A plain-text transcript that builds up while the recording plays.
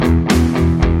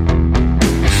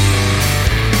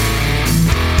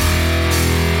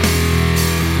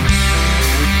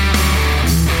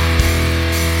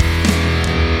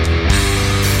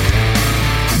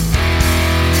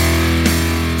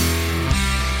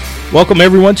Welcome,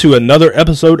 everyone, to another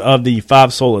episode of the Five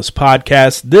Solas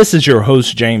podcast. This is your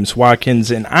host, James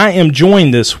Watkins, and I am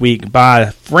joined this week by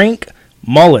Frank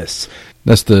Mullis.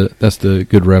 That's the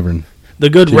good Reverend. The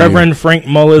good Reverend Frank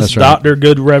Mullis, That's right. Dr.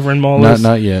 Good Reverend Mullis.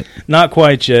 Not yet. Not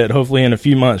quite yet. Hopefully in a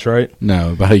few months, right?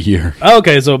 No, about a year.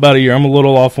 Okay, so about a year. I'm a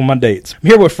little off on my dates. I'm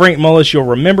here with Frank Mullis. You'll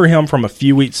remember him from a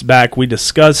few weeks back. We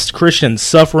discussed Christian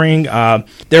suffering.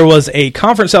 There was a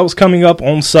conference that was coming up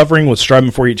on suffering with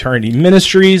Striving for Eternity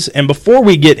Ministries. And before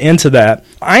we get into that,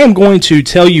 I am going to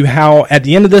tell you how, at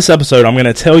the end of this episode, I'm going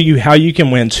to tell you how you can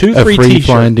win two free t-shirts.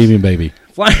 Flying demon baby.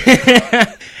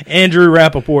 Andrew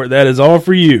Rappaport, that is all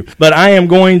for you. But I am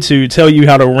going to tell you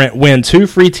how to win 2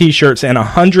 free t-shirts and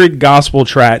 100 gospel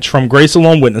tracts from Grace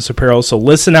Alone Witness Apparel. So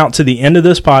listen out to the end of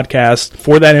this podcast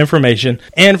for that information.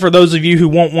 And for those of you who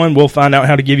want one, we'll find out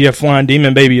how to give you a flying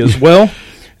demon baby as well.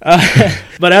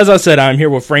 But as I said, I'm here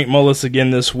with Frank Mullis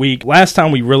again this week. Last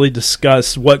time we really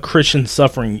discussed what Christian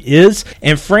suffering is.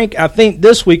 And Frank, I think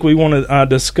this week we want to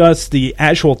discuss the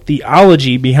actual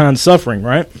theology behind suffering,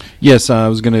 right? Yes, I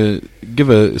was going to give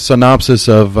a synopsis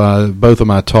of both of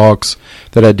my talks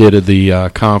that I did at the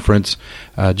conference.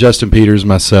 Justin Peters,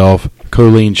 myself,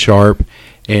 Colleen Sharp,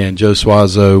 and Joe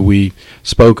Suazo, we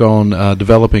spoke on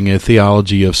developing a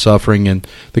theology of suffering. And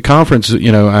the conference,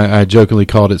 I jokingly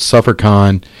called it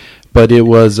SufferCon, but it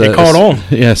was it caught on.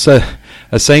 Yes,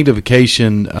 a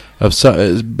sanctification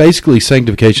of basically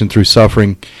sanctification through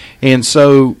suffering. And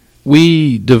so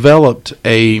we developed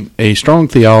a strong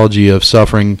theology of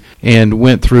suffering and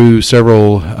went through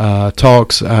several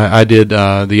talks. I did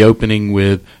the opening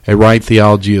with a right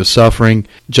theology of suffering.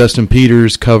 Justin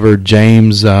Peters covered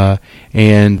James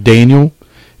and Daniel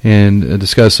and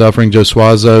discussed suffering. Joe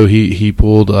Suazo, he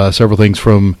pulled several things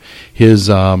from his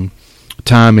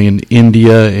time in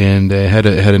India and had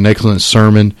an excellent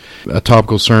sermon, a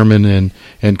topical sermon,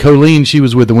 and Colleen, she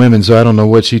was with the women, so I don't know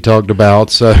what she talked about.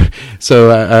 But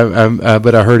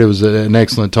I heard it was an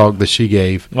excellent talk that she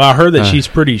gave. Well, I heard that she's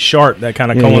pretty sharp. That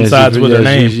kind of coincides with her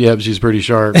name. She's pretty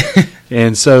sharp.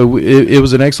 And so it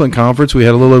was an excellent conference. We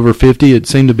had a little over 50. It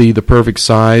seemed to be the perfect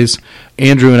size.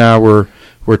 Andrew and I were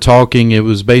talking. It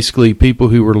was basically people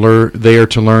who were there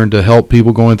to learn to help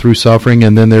people going through suffering,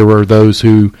 and then there were those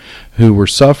who were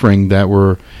suffering that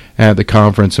were at the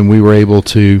conference, and we were able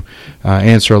to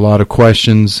answer a lot of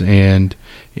questions, and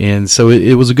so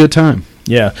it was a good time.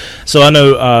 Yeah. So I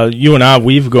know you and I,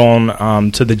 we've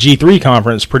gone to the G3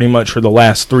 conference pretty much for the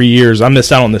last 3 years. I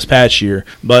missed out on this past year.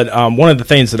 But one of the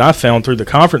things that I found through the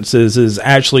conferences is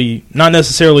actually not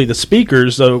necessarily the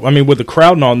speakers, though, I mean, with the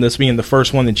crowd on this being the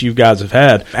first one that you guys have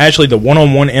had, actually the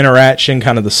one-on-one interaction,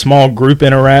 kind of the small group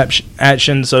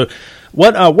interaction. So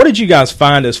what did you guys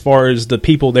find as far as the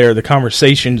people there, the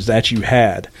conversations that you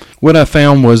had? What I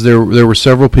found was there were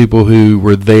several people who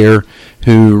were there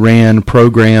who ran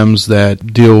programs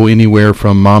that deal anywhere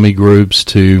from mommy groups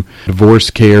to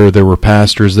divorce care. There were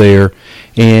pastors there,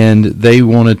 and they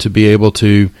wanted to be able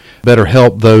to better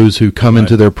help those who come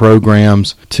into their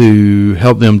programs, to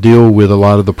help them deal with a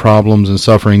lot of the problems and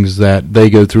sufferings that they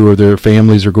go through or their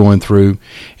families are going through.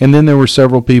 And then there were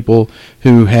several people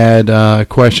who had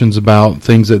questions about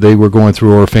things that they were going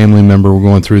through or a family member were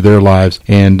going through their lives.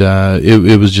 And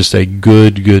it was just a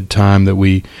good time that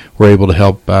we were able to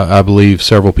help, I believe,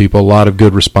 several people. A lot of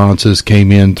good responses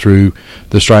came in through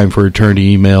the Striving for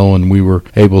Eternity email, and we were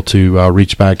able to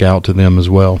reach back out to them as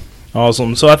well.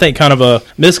 Awesome. So I think kind of a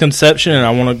misconception, and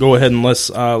I want to go ahead and let's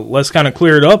kind of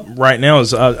clear it up right now,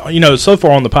 is, so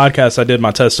far on the podcast I did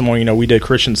my testimony, we did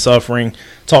Christian suffering,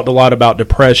 talked a lot about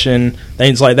depression,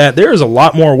 things like that. There is a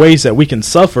lot more ways that we can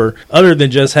suffer other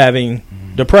than just having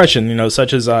depression,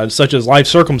 such as life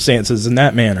circumstances in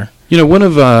that manner. One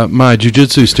of my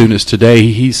jiu-jitsu students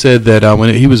today, he said that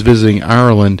when he was visiting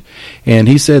Ireland, and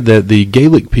he said that the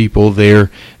Gaelic people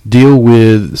there deal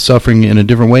with suffering in a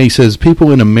different way. He says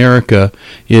people in America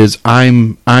is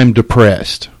I'm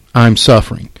depressed, I'm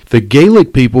suffering. The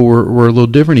Gaelic people were a little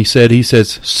different. He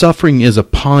says suffering is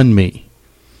upon me,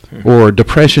 or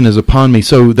depression is upon me.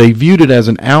 So they viewed it as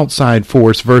an outside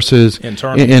force versus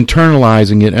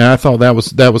internalizing it. And I thought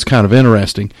that was kind of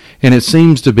interesting. And it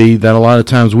seems to be that a lot of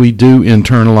times we do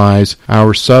internalize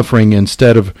our suffering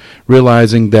instead of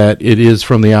realizing that it is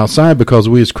from the outside, because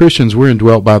we as Christians, we're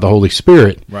indwelt by the Holy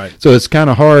Spirit. Right. So it's kind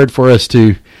of hard for us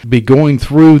to be going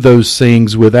through those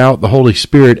things without the Holy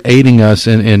Spirit aiding us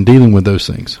in dealing with those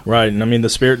things. Right. And I mean, the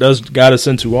Spirit does guide us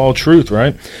into all truth,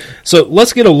 right? So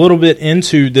let's get a little bit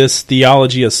into this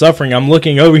theology of suffering, I'm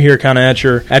looking over here kind of at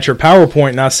your PowerPoint,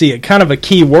 and I see kind of a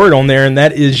key word on there, and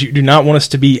that is you do not want us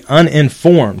to be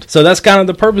uninformed. So that's kind of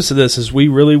the purpose of this, is we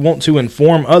really want to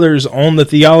inform others on the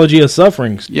theology of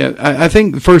suffering. Yeah, I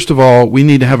think, first of all, we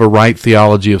need to have a right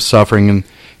theology of suffering,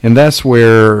 and that's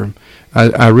where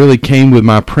I really came with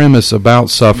my premise about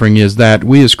suffering, is that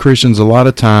we as Christians, a lot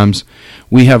of times,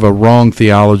 we have a wrong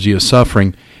theology of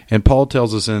suffering. And Paul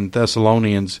tells us in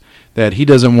Thessalonians that he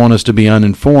doesn't want us to be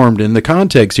uninformed. In the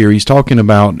context here, he's talking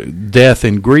about death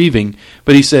and grieving,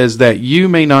 but he says that you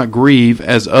may not grieve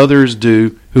as others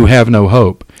do who have no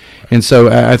hope. And so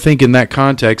I think in that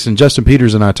context, and Justin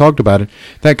Peters and I talked about it,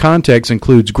 that context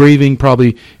includes grieving,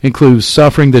 probably includes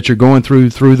suffering that you're going through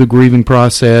the grieving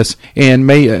process, and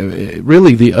may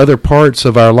really the other parts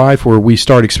of our life where we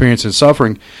start experiencing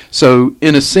suffering. So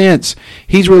in a sense,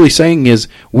 he's really saying is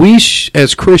we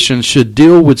as Christians should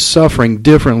deal with suffering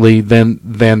differently than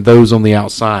those on the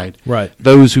outside. Right.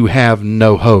 Those who have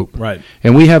no hope. Right.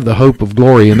 And we have the hope of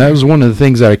glory. And that was one of the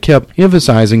things that I kept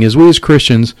emphasizing, is we as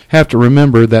Christians have to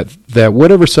remember that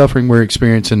whatever suffering we're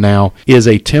experiencing now is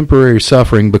a temporary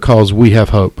suffering because we have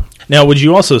hope. Now, would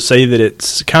you also say that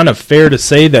it's kind of fair to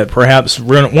say that perhaps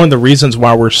one of the reasons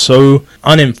why we're so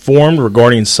uninformed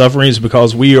regarding suffering is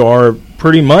because we are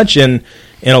pretty much, in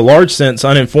a large sense,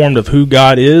 uninformed of who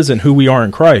God is and who we are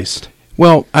in Christ?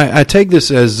 Well, I take this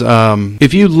as,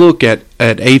 if you look at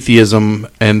atheism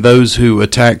and those who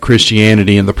attack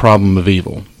Christianity and the problem of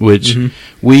evil, which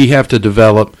we have to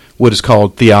develop what is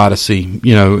called theodicy,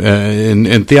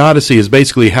 and theodicy is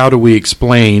basically how do we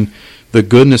explain the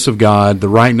goodness of God, the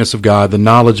rightness of God, the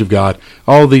knowledge of God,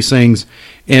 all of these things,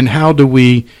 and how do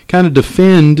we kind of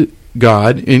defend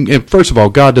God? And first of all,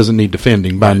 God doesn't need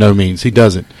defending by no means; He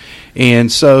doesn't.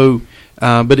 And so,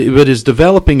 but it is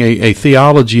developing a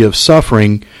theology of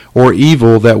suffering or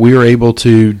evil that we are able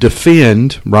to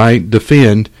defend, right?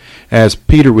 Defend, as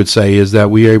Peter would say, is that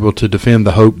we are able to defend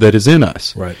the hope that is in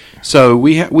us. Right. So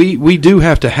we do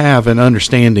have to have an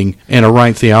understanding and a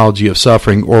right theology of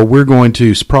suffering, or we're going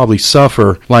to probably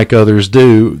suffer like others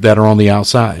do that are on the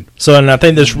outside. So, and I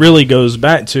think this really goes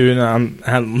back to, and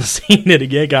I'm seeing it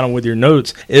again kind of with your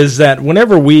notes, is that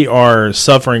whenever we are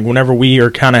suffering, whenever we are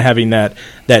kind of having that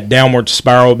downward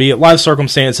spiral, be it life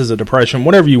circumstances, a depression,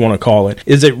 whatever you want to call it,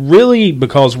 is it really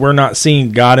because we're not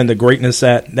seeing God in the greatness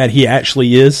that He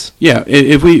actually is? Yeah,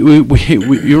 if we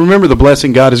you remember the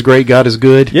blessing, God is great, God is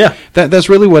good? Yeah. That's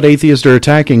really what atheists are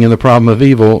attacking in the problem of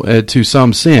evil to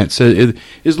some sense.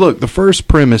 Look, the first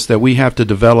premise that we have to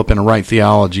develop in a right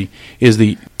theology is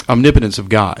the omnipotence of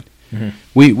God. Mm-hmm.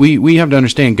 We have to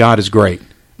understand God is great.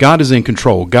 God is in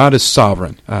control. God is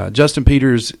sovereign. Justin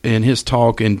Peters, in his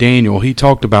talk in Daniel, he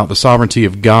talked about the sovereignty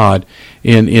of God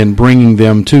in bringing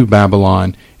them to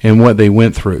Babylon and what they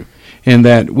went through. And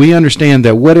that we understand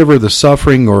that whatever the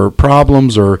suffering or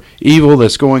problems or evil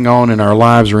that's going on in our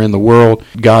lives or in the world,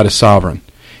 God is sovereign.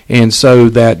 And so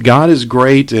that God is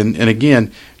great, and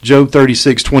again, Job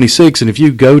 36:26, and if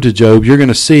you go to Job, you're going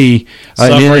to see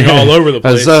suffering all over the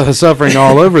place. Suffering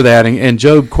all over that, and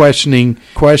Job questioning,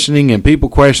 and people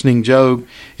questioning Job.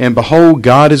 And behold,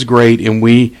 God is great, and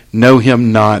we know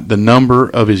Him not. The number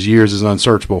of His years is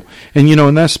unsearchable. And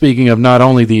and that's speaking of not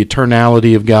only the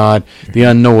eternality of God, the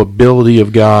unknowability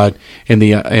of God, and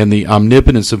the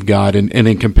omnipotence of God, and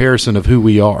in comparison of who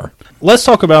we are. Let's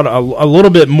talk about a little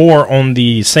bit more on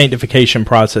the sanctification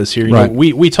process here. Right.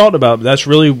 We talked about that's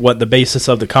really what the basis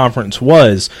of the conference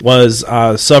was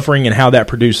suffering and how that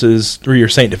produces through your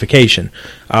sanctification,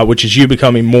 which is you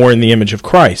becoming more in the image of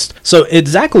Christ. So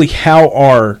exactly how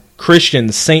are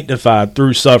Christians sanctified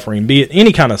through suffering, be it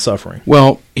any kind of suffering?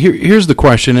 Well, here's the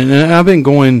question, and I've been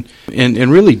going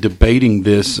and really debating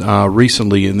this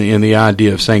recently in the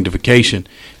idea of sanctification.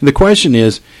 And the question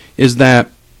is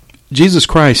that Jesus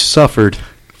Christ suffered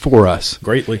for us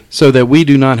greatly so that we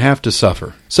do not have to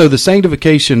suffer. So the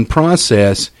sanctification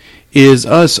process is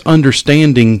us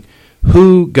understanding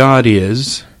who God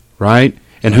is, right,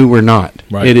 and who we're not.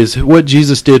 Right. It is what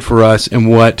Jesus did for us and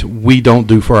what we don't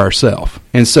do for ourselves.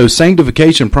 And so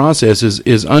sanctification process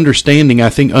is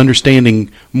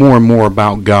understanding more and more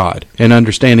about God and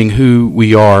understanding who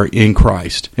we are in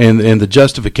Christ, and the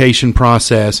justification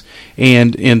process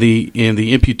and in the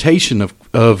imputation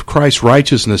of Christ's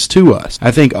righteousness to us.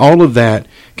 I think all of that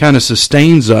kind of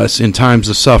sustains us in times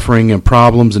of suffering and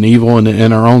problems and evil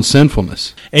and our own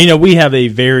sinfulness. And, we have a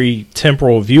very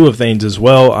temporal view of things as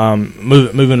well.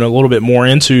 Moving a little bit more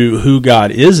into who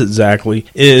God is exactly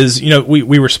is,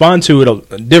 we respond to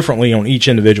it differently on each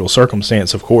individual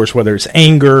circumstance, of course, whether it's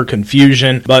anger,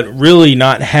 confusion, but really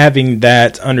not having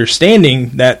that understanding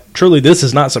that truly this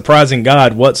is not surprising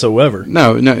God whatsoever.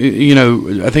 No,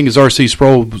 I think it's R.C.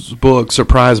 Sproul's book,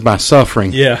 Surprised by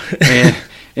Suffering. Yeah.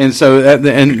 And so,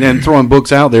 and throwing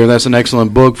books out there, that's an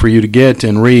excellent book for you to get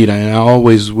and read. And I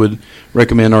always would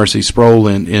recommend R.C. Sproul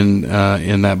in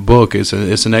that book. It's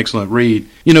an excellent read.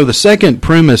 The second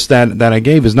premise that I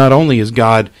gave is not only is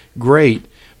God great,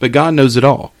 but God knows it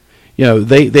all.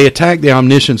 They attack the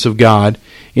omniscience of God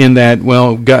in that,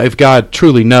 well, God, if God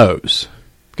truly knows,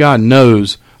 God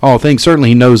knows all things. Certainly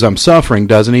He knows I'm suffering,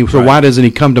 doesn't He? So right. Why doesn't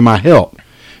He come to my help?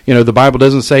 The Bible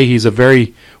doesn't say He's a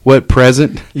very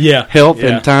present help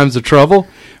in times of trouble.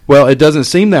 Well, it doesn't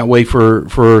seem that way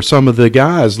for some of the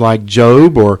guys like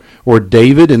Job or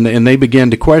David, and they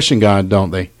begin to question God,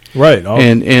 don't they? Right.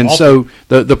 So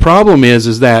the problem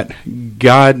is that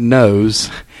God knows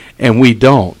and we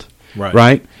don't.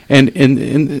 Right? And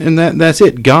that's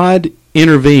it. God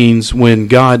intervenes when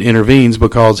God intervenes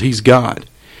because He's God.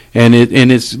 And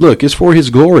it's for His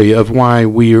glory of why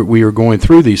we are going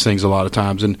through these things a lot of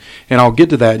times, and I'll get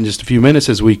to that in just a few minutes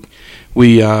as we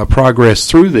progress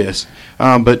through this.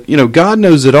 But God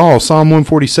knows it all. Psalm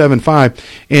 147:5,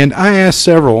 and I asked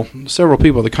several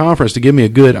people at the conference to give me a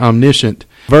good omniscient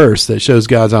verse that shows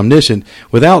God's omniscient.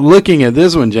 Without looking at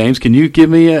this one, James, can you give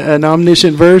me an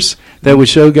omniscient verse that would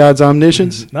show God's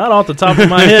omniscience? Not off the top of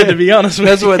my head, to be honest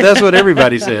with you. That's what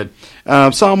everybody said.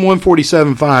 Psalm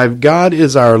 147:5, God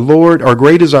is our Lord, or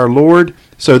great is our Lord.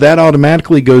 So that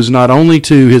automatically goes not only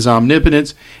to His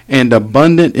omnipotence and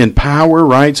abundant in power,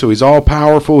 right? So He's all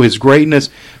powerful, His greatness,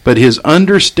 but His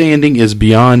understanding is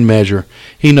beyond measure.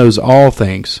 He knows all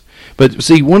things. But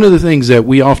see, one of the things that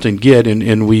we often get,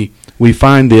 and we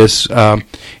find this,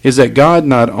 is that God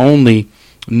not only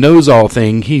knows all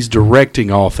things, He's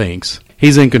directing all things.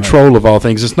 He's in control of all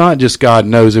things. It's not just God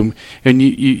knows, and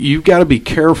you've got to be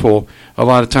careful a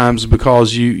lot of times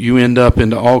because you end up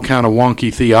into all kind of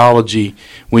wonky theology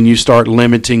when you start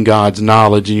limiting God's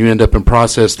knowledge, and you end up in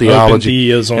process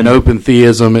theology and open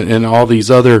theism and all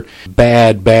these other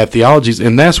bad theologies.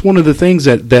 And that's one of the things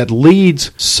that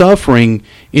leads suffering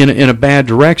in a bad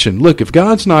direction. Look, if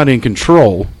God's not in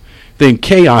control, then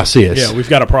chaos is. Yeah, we've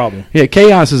got a problem. Yeah,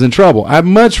 chaos is in trouble. I'd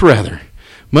much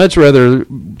rather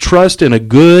trust in a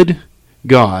good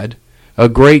God, a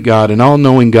great God, an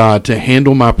all-knowing God to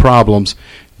handle my problems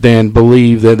than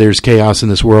believe that there's chaos in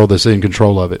this world that's in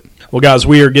control of it. Well, guys,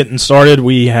 we are getting started.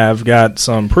 We have got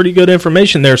some pretty good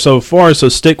information there so far, so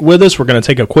stick with us. We're going to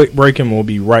take a quick break, and we'll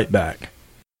be right back.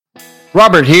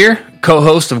 Robert here,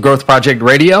 co-host of Growth Project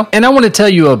Radio, and I want to tell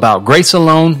you about Grace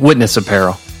Alone Witness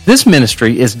Apparel. This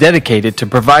ministry is dedicated to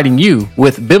providing you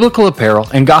with biblical apparel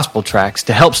and gospel tracts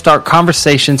to help start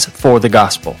conversations for the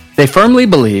gospel. They firmly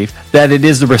believe that it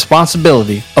is the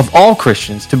responsibility of all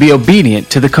Christians to be obedient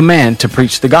to the command to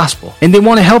preach the gospel, and they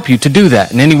want to help you to do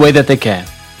that in any way that they can.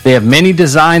 They have many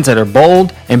designs that are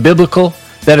bold and biblical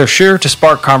that are sure to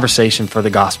spark conversation for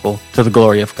the gospel to the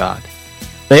glory of God.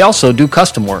 They also do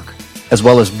custom work, as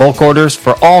well as bulk orders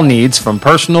for all needs from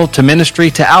personal to ministry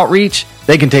to outreach.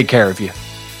 They can take care of you.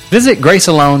 Visit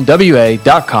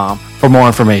GraceAloneWA.com for more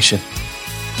information.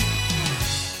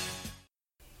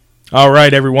 All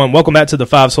right, everyone. Welcome back to the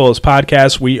Five Solas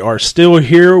Podcast. We are still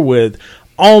here with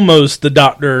almost the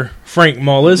Dr. Frank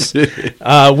Mullis.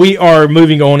 We are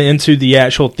moving on into the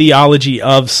actual theology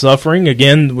of suffering.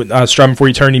 Again, Striving for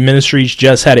Eternity Ministries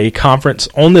just had a conference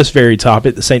on this very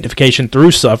topic, the sanctification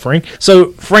through suffering.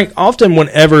 So, Frank, often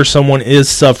whenever someone is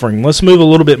suffering, let's move a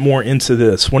little bit more into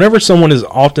this. Whenever someone is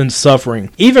often suffering,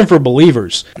 even for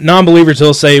believers, non-believers,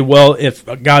 they'll say, well, if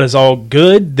God is all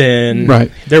good, then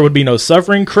there would be no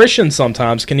suffering. Christians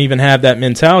sometimes can even have that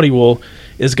mentality, well,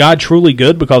 is God truly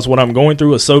good because what I'm going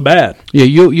through is so bad? Yeah,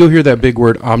 you'll hear that big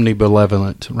word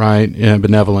omnibenevolent, right? Yeah,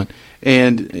 benevolent.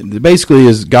 And basically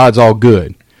is God's all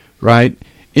good, right?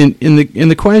 And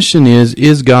the question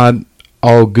is God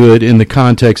all good in the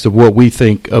context of what we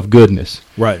think of goodness?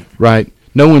 Right. Right.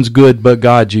 No one's good but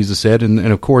God, Jesus said, and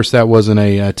of course that wasn't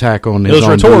a attack on his own. It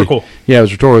was rhetorical. Yeah, it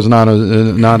was rhetorical.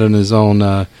 It was not in his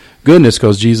own goodness,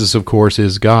 because Jesus, of course,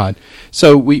 is God.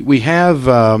 So we have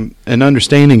an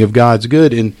understanding of God's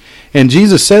good, and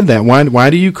Jesus said that. Why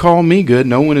do you call me good?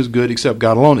 No one is good except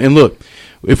God alone. And look,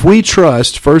 if we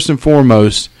trust, first and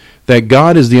foremost, that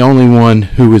God is the only one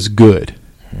who is good,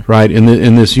 right,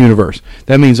 in this universe.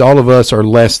 That means all of us are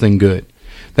less than good.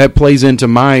 That plays into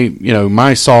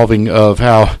my solving of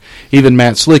how even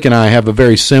Matt Slick and I have a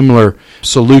very similar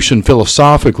solution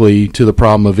philosophically to the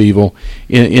problem of evil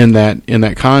in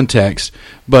that context.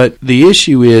 But the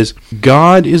issue is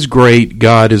God is great,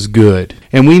 God is good.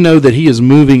 And we know that He is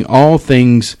moving all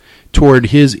things toward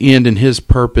His end and His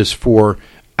purpose for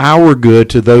our good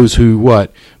to those who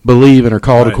believe and are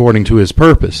called according to His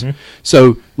purpose. Mm-hmm.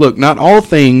 So look, not all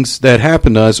things that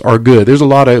happen to us are good. There's a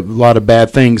lot of bad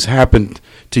things happen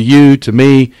to you, to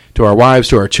me, to our wives,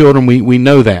 to our children. We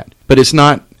know that. But it's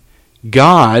not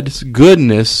God's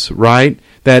goodness, right,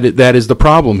 that is the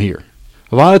problem here.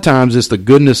 A lot of times it's the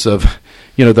goodness of,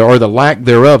 or the lack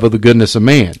thereof of the goodness of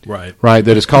man, right,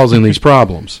 that is causing these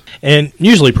problems. And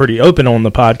usually pretty open on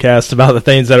the podcast about the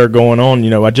things that are going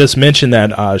on. I just mentioned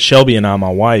that Shelby and I,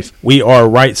 my wife, we are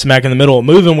right smack in the middle of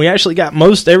moving. We actually got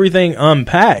most everything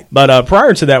unpacked. But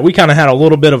prior to that, we kind of had a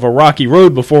little bit of a rocky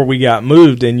road before we got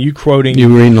moved. And you were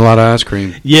eating a lot of ice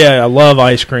cream. Yeah, I love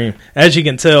ice cream, as you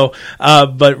can tell.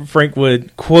 But Frank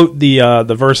would quote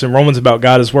the verse in Romans about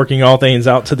God is working all things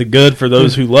out to the good for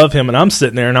those who love Him. And I'm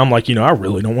sitting there and I'm like, I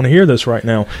really don't want to hear this right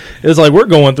now. It's like we're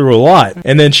going through a lot.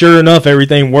 And then sure enough,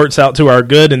 everything works out to our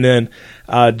good. And then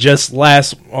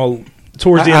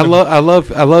towards the end I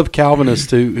love Calvinists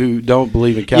who don't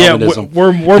believe in Calvinism. Yeah,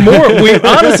 we're more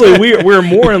we're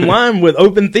more in line with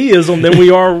open theism than we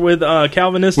are with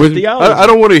Calvinistic theology. I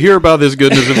don't want to hear about this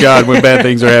goodness of God when bad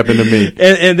things are happening to me.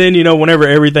 And then whenever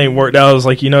everything worked out, I was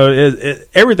like,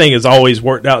 everything is always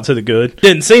worked out to the good.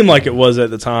 Didn't seem like it was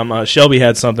at the time. Shelby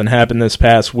had something happen this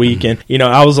past week, and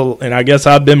I guess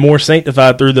I've been more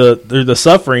sanctified through the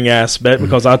suffering aspect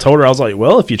because I told her, I was like,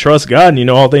 well, if you trust God and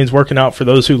all things working out for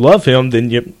those who love Him, then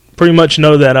you pretty much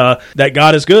know that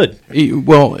God is good.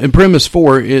 Well, in premise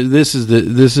 4, this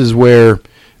is where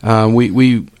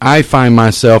I find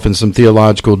myself in some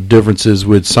theological differences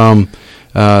with some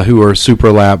who are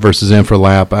supralap versus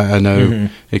infralap. I know,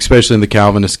 especially in the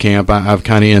Calvinist camp, I've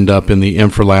kind of end up in the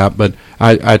infralap, but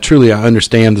I truly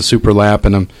understand the supralap,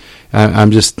 and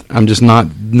I'm just not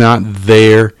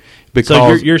there. Because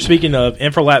so you're speaking of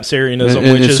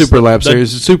infralapsarianism, which is superlap.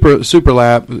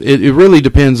 It really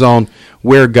depends on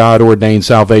where God ordained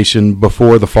salvation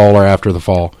before the fall or after the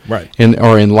fall, right?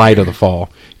 Or in light of the fall.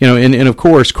 And of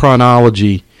course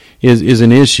chronology is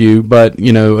an issue, but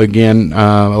again,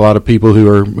 a lot of people who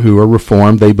are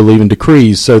Reformed, they believe in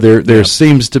decrees. So there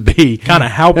seems to be kind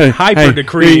of hyper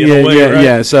decree in a way, right?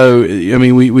 Yeah. So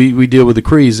we deal with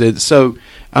decrees.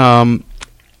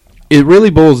 It really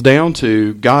boils down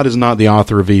to God is not the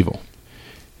author of evil.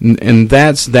 And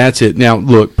that's it. Now,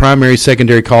 look, primary,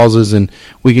 secondary causes, and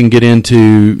we can get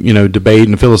into, debate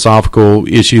and philosophical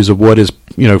issues of what is,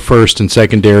 first and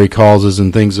secondary causes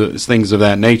and things of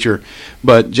that nature.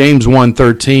 But James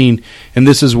 1:13, and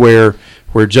this is where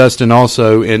Justin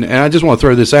also, and I just want to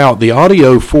throw this out, the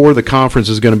audio for the conference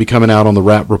is going to be coming out on the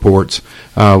Rap Reports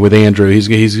with Andrew.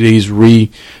 He's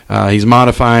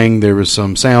modifying. There was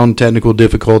some sound technical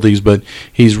difficulties, but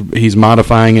he's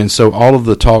modifying, and so all of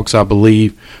the talks, I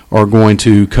believe, are going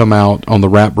to come out on the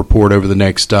Rap Report over the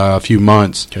next few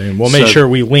months. Okay, and we'll make sure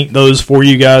we link those for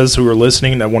you guys who are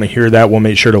listening that want to hear that. We'll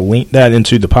make sure to link that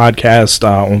into the podcast,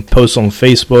 post on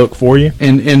Facebook for you.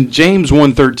 And James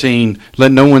 1:13,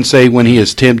 let no one say when he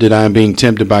is tempted, I am being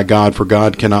tempted by God, for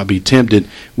God cannot be tempted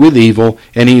with evil,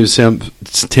 and He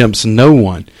tempts no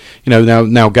one.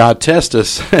 Now God tests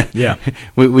us. Yeah,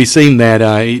 we've seen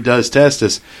that He does test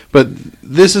us. But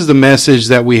this is the message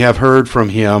that we have heard from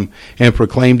Him and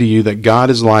proclaimed to you, that God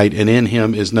is light, and in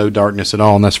Him is no darkness at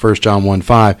all. And that's 1 John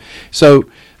 1:5. So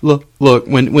look,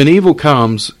 when evil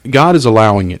comes, God is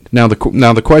allowing it. Now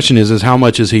the question is how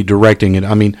much is He directing it?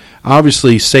 I mean,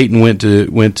 obviously Satan went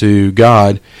to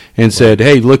God and said,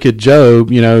 "Hey, look at Job.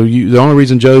 The only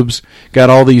reason Job's got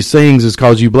all these things is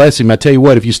because you bless him. I tell you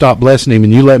what, if you stop blessing him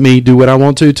and you let me do what I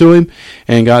want to him,"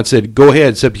 and God said, "Go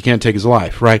ahead, except you can't take his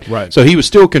life." Right. So He was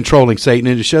still controlling Satan,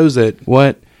 and it shows that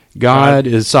God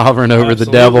is sovereign over the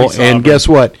devil. Sovereign. And guess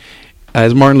what?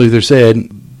 As Martin Luther said,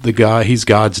 he's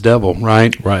God's devil,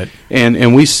 right? Right.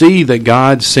 And we see that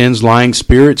God sends lying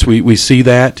spirits. We see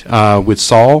that with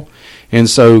Saul. And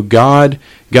so God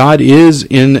is,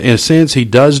 in a sense, He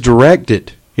does direct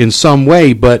it in some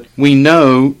way, but we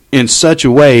know in such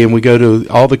a way, and we go to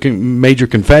all the major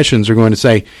confessions are going to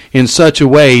say, in such a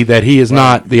way that He is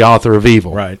not the author of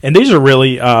evil. Right. And these are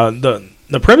really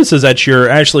the premises that you're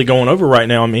actually going over right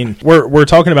now, I mean, we're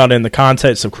talking about in the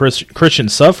context of Christian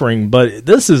suffering, but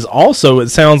this is also, it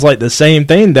sounds like the same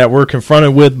thing that we're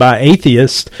confronted with by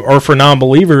atheists or for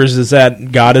non-believers, is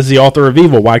that God is the author of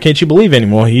evil. Why can't you believe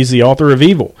anymore? He's the author of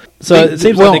evil. So it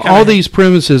seems like all these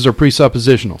premises are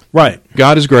presuppositional. Right.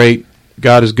 God is great.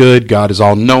 God is good. God is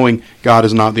all-knowing. God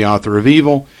is not the author of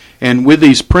evil. And with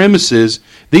these premises,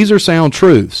 these are sound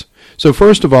truths. So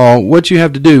first of all, what you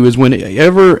have to do is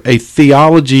whenever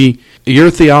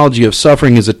your theology of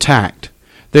suffering is attacked,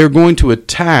 they're going to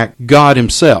attack God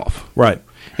himself. Right.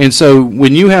 And so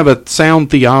when you have a sound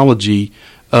theology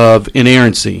of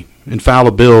inerrancy,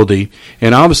 infallibility,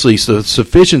 and obviously the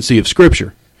sufficiency of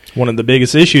Scripture. One of the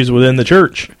biggest issues within the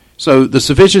church. So the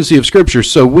sufficiency of Scripture.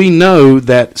 So we know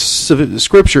that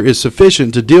Scripture is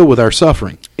sufficient to deal with our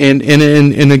suffering. And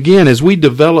again, as we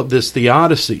develop this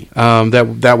theodicy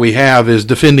that we have, is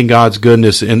defending God's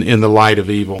goodness in the light of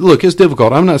evil. Look, it's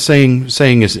difficult. I'm not saying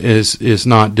it's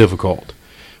not difficult.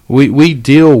 We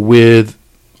deal with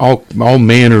all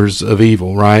manners of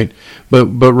evil, right? But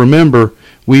remember,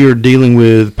 we are dealing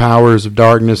with powers of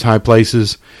darkness, high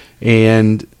places,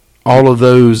 and all of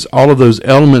those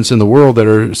elements in the world that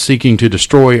are seeking to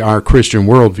destroy our Christian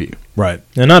worldview. Right.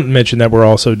 And not to mention that we're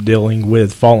also dealing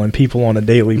with fallen people on a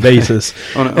daily basis.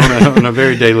 on a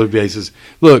very daily basis.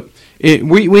 Look,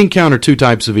 we encounter two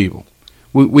types of evil.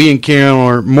 We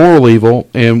encounter moral evil,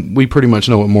 and we pretty much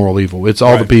know what moral evil. It's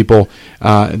all the people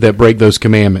that break those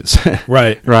commandments.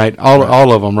 Right. Right.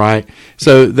 All of them, right?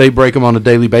 So they break them on a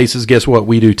daily basis. Guess what?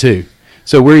 We do too.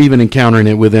 So we're even encountering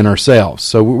it within ourselves.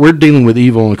 So we're dealing with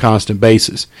evil on a constant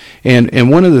basis.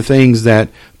 And one of the things that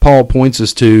Paul points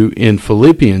us to in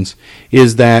Philippians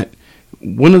is that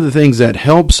one of the things that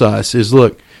helps us is,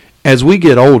 look, as we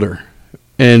get older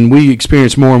and we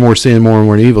experience more and more sin, more and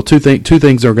more evil, two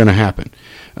things are going to happen.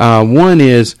 One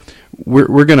is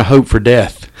we're going to hope for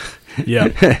death. Yeah,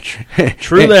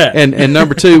 true that. And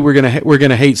number two, we're going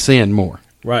to hate sin more.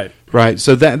 Right. Right.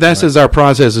 So that's as our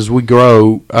process as we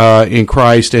grow in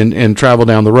Christ and travel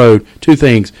down the road. Two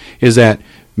things is that,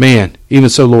 man, even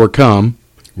so, Lord, come.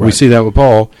 Right. We see that with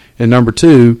Paul. And number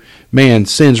two, man,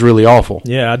 sin's really awful.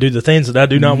 Yeah, I do the things that I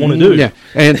do not want to do. Yeah.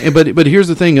 But here's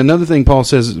the thing. Another thing Paul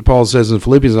says in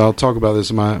Philippians, and I'll talk about this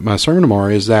in my sermon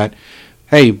tomorrow, is that,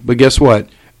 hey, but guess what?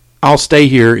 I'll stay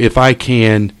here if I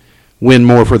can win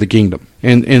more for the kingdom.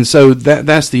 And so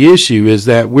that's the issue, is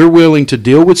that we're willing to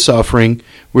deal with suffering.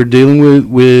 We're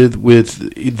dealing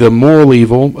with the moral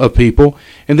evil of people.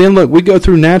 And then, look, we go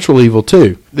through natural evil,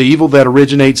 too. The evil that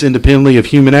originates independently of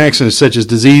human actions, such as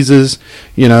diseases,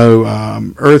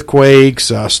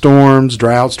 earthquakes, storms,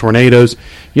 droughts, tornadoes.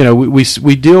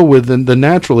 We deal with the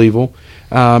natural evil.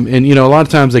 And a lot of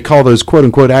times they call those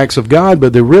quote-unquote acts of God,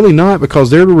 but they're really not, because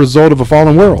they're the result of a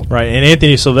fallen world. Right, and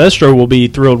Anthony Silvestro will be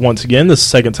thrilled once again. This is the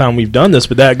second time we've done this,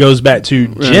 but that goes back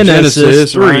to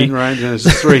Genesis 3. Right,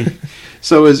 Genesis 3.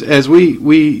 So as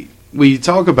we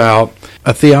talk about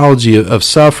a theology of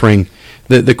suffering,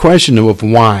 the question of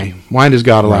why does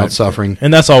God allow suffering?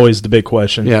 And that's always the big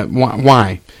question. Yeah,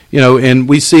 why? And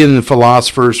we see it in the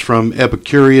philosophers, from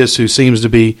Epicurus, who seems to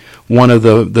be one of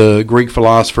the Greek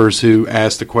philosophers who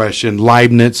asked the question.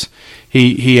 Leibniz,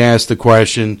 he asked the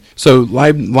question. So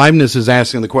Leibniz is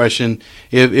asking the question,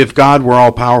 if God were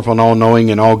all-powerful and all-knowing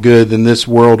and all-good, then this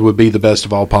world would be the best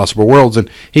of all possible worlds. And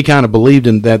he kind of believed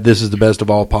in that this is the best of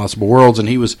all possible worlds. And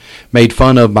he was made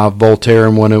fun of by Voltaire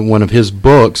in one of his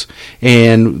books.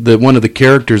 And one of the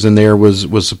characters in there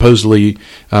was supposedly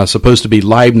supposed to be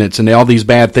Leibniz. And all these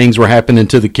bad things were happening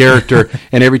to the character.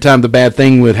 And every time the bad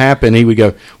thing would happen, he would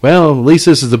go, well, at least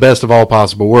this is the best of all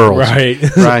possible worlds.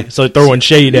 Right. So throwing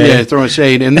shade at it. Throwing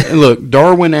shade. And look,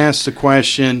 Darwin asked the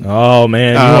question. Oh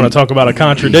man, you want to talk about a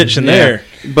contradiction there?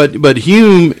 But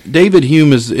David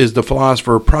Hume is the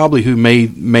philosopher probably who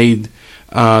made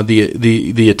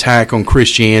the attack on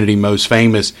Christianity most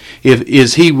famous.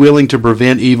 Is he willing to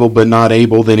prevent evil but not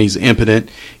able, then he's impotent.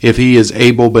 If he is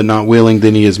able but not willing,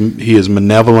 then he is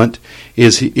malevolent.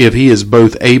 If he is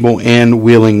both able and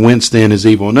willing, whence then is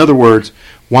evil? In other words,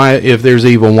 why, if there's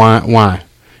evil, why?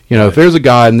 If there's a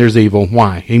God and there's evil,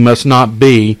 why? He must not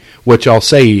be what y'all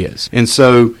say he is. And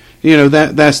so,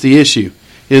 that's the issue,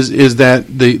 is that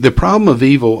the problem of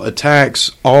evil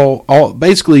attacks all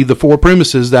basically the four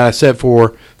premises that I set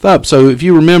forth up. So if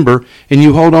you remember and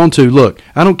you hold on to, look,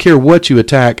 I don't care what you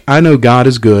attack. I know God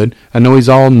is good. I know he's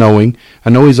all-knowing. I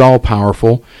know he's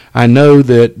all-powerful. I know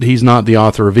that he's not the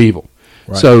author of evil.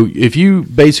 Right. So if you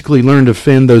basically learn to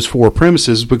defend those four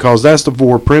premises, because that's the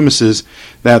four premises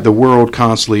that the world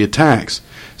constantly attacks.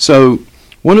 So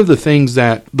one of the things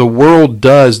that the world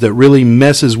does that really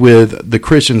messes with the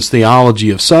Christian's theology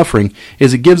of suffering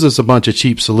is it gives us a bunch of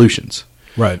cheap solutions.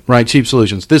 Right. Right, cheap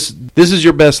solutions. This is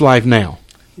your best life now.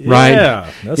 Right?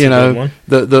 Yeah, that's a good one.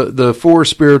 The 4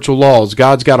 spiritual laws.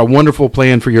 God's got a wonderful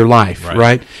plan for your life,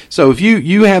 right? So if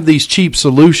you have these cheap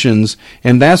solutions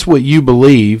and that's what you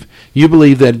believe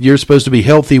that you're supposed to be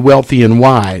healthy, wealthy, and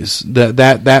wise,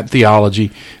 that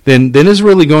theology, then it's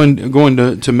really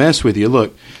going to mess with you.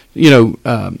 Look,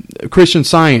 Christian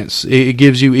Science, it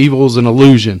gives you evil as an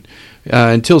illusion.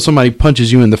 Until somebody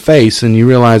punches you in the face and you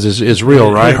realize it's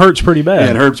real, right? It hurts pretty bad.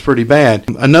 Yeah, it hurts pretty bad.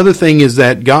 Another thing is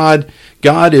that God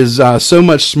is so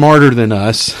much smarter than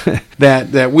us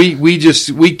that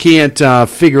we can't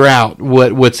figure out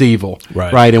what's evil,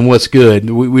 right, and what's good.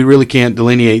 We really can't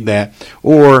delineate that.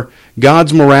 Or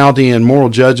God's morality and moral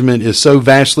judgment is so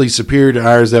vastly superior to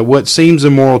ours that what seems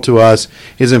immoral to us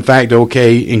is in fact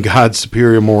okay in God's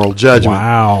superior moral judgment.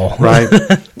 Wow. Right?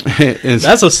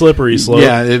 That's a slippery slope.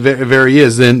 Yeah, it very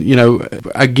is. Then,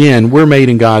 again, we're made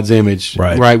in God's image.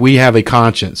 Right? We have a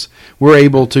conscience. We're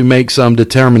able to make some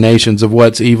determinations of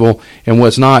what's evil and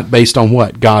what's not based on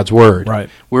what? God's Word. Right.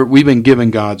 We've been given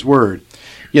God's Word.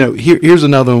 Here's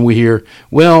another one we hear.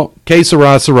 Well, que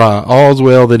sera, sera, all's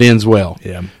well that ends well.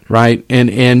 Yeah. Right,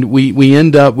 and we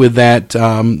end up with that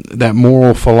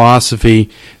moral philosophy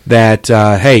that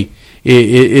hey,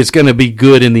 it's going to be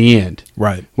good in the end.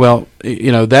 Right. Well,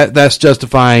 that's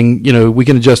justifying. We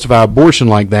can justify abortion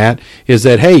like that. Is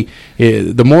that hey,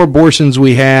 the more abortions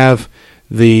we have,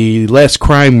 the less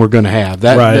crime we're going to have.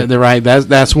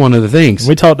 That's one of the things.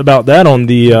 We talked about that on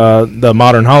the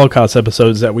Modern Holocaust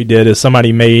episodes that we did. Is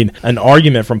somebody made an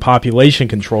argument from population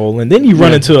control, and then you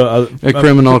run into a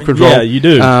criminal control. Yeah, you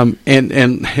do.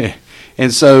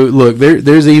 And so look,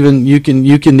 there's even you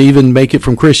can even make it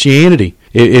from Christianity.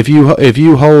 If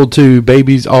you hold to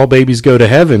all babies go to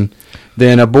heaven,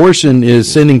 then abortion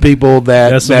is sending people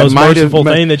that's the most merciful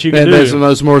thing that you can do. That's the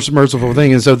most merciful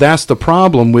thing, and so that's the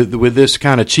problem with this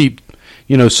kind of cheap,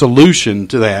 solution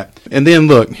to that. And then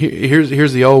look,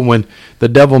 here's the old one: the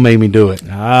devil made me do it.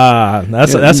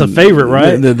 That's a favorite,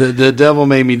 right? The devil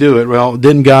made me do it. Well,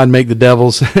 didn't God make the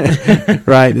devils?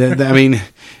 Right? I mean.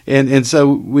 And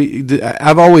so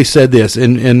I've always said this,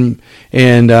 and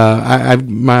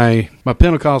my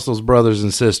Pentecostals brothers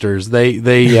and sisters, they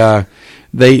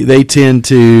tend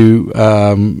to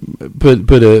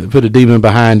put a demon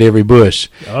behind every bush.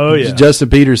 Oh yeah. Justin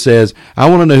Peters says, I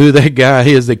want to know who that guy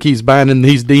is that keeps binding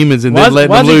these demons and then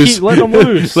letting them loose.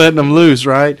 Letting them loose,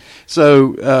 right?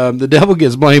 So the devil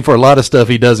gets blamed for a lot of stuff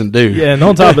he doesn't do. Yeah, and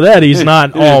on top of that, he's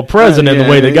not all present in the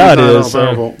way that God is.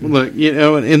 So. Look,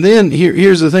 and then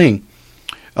here's the thing: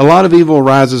 a lot of evil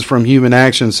arises from human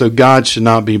action, so God should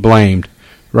not be blamed,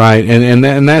 right? And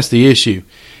that's the issue.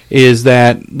 Is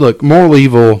that look, moral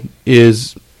evil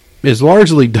is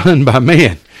largely done by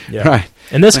man, right?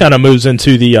 And this kind of moves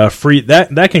into the free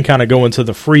that can kind of go into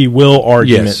the free will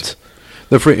argument. Yes.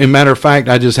 As a matter of fact,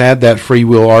 I just had that free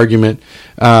will argument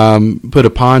put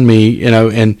upon me,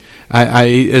 and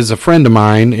I as a friend of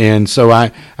mine, and so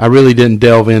I really didn't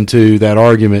delve into that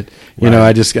argument.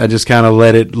 I just kind of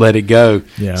let it go.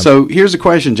 Yeah. So here's a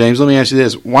question, James. Let me ask you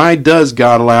this: why does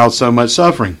God allow so much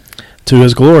suffering? To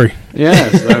His glory.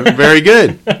 Yes, very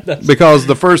good. Because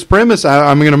the first premise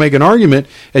I'm going to make an argument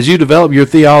as you develop your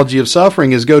theology of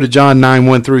suffering is go to John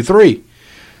 9:1-3.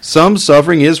 Some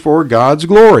suffering is for God's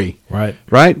glory. Right.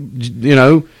 Right?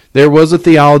 There was a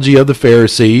theology of the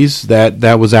Pharisees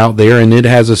that was out there, and it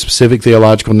has a specific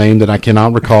theological name that I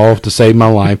cannot recall to save my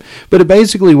life. But it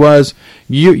basically was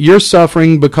you're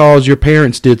suffering because your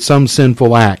parents did some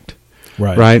sinful act.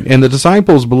 Right. And the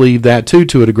disciples believed that too,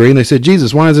 to a degree. And they said,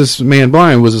 Jesus, why is this man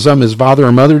blind? Was it something his father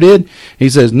or mother did? He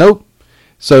says, nope.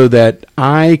 So that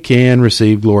I can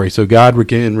receive glory. So God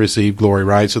can receive glory,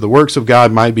 right? So the works of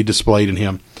God might be displayed in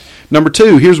him. Number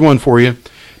 2, here's one for you.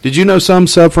 Did you know some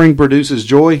suffering produces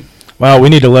joy? Wow, we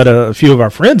need to let a few of our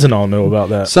friends and all know about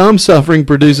that. Some suffering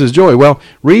produces joy. Well,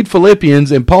 read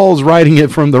Philippians, and Paul's writing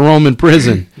it from the Roman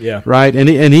prison. Yeah. Right? And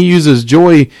he uses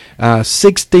joy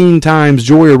 16 times,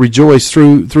 joy or rejoice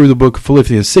through the book of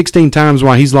Philippians, 16 times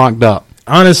while he's locked up.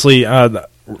 Honestly,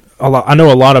 I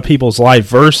know a lot of people's life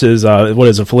verses, what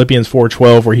is it, Philippians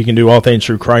 4:12, where he can do all things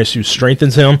through Christ who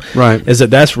strengthens him, right? Is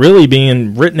that's really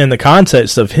being written in the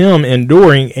context of him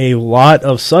enduring a lot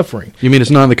of suffering. You mean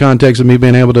it's not in the context of me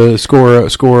being able to score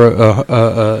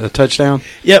a touchdown?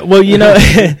 Yeah, well,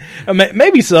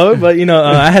 maybe so, but,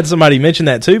 I had somebody mention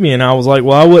that to me, and I was like,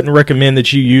 well, I wouldn't recommend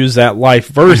that you use that life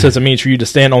verse as a means for you to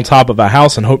stand on top of a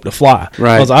house and hope to fly.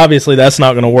 Right. Because obviously that's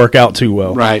not going to work out too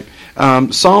well. Right.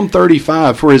 Psalm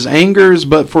 35, for his anger is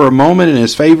but for a moment, and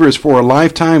his favor is for a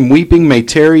lifetime. Weeping may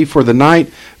tarry for the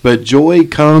night, but joy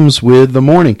comes with the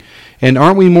morning. And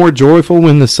aren't we more joyful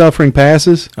when the suffering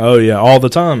passes? Oh, yeah, all the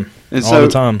time. And all the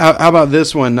time. How about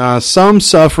this one? Some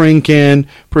suffering can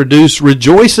produce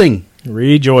rejoicing.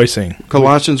 Rejoicing.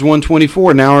 Colossians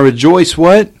 1:24. Now I rejoice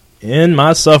what? In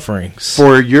my sufferings.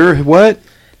 For your what?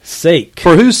 Sake.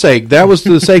 For whose sake? That was for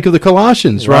the sake of the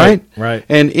Colossians, right? Right.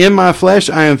 And in my flesh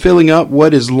I am filling up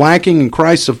what is lacking in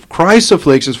Christ's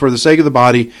afflictions for the sake of the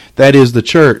body, that is the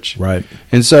church. Right.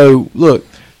 And so, look,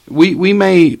 we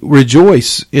may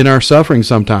rejoice in our suffering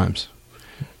sometimes.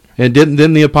 And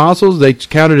didn't the apostles, they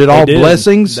counted it all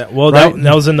blessings? That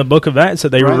was in the book of Acts, that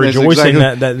they were rejoicing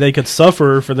that they could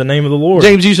suffer for the name of the Lord.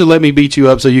 James, you should let me beat you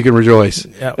up so you can rejoice.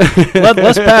 Yeah.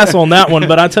 Let's pass on that one,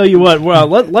 but I tell you what,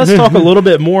 let's talk a little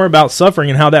bit more about suffering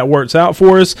and how that works out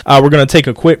for us. We're going to take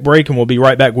a quick break, and we'll be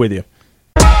right back with you.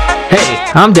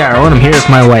 Hey, I'm Daryl, and I'm here with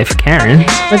my wife, Karen.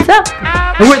 What's up?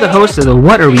 And we're the hosts of the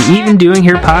What Are We Even Doing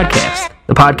Here podcast,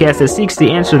 the podcast that seeks to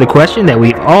answer the question that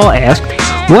we've all asked,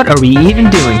 what are we even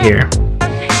doing here?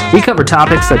 We cover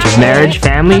topics such as marriage,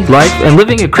 family, life, and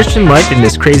living a Christian life in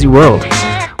this crazy world.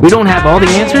 We don't have all the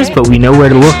answers, but we know where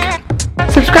to look.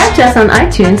 Subscribe to us on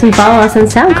iTunes and follow us on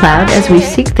SoundCloud as we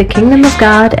seek the kingdom of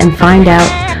God and find out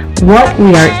what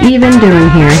we are even doing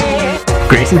here.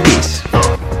 Grace and peace.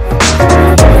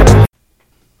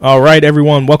 All right,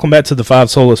 everyone, welcome back to the Five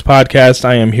Solas podcast.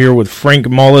 I am here with Frank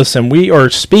Mullis, and we are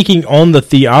speaking on the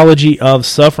theology of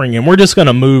suffering, and we're just going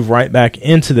to move right back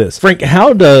into this. Frank,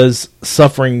 how does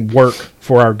suffering work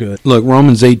for our good? Look,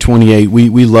 Romans 8:28,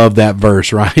 we love that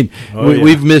verse, right? Oh, yeah.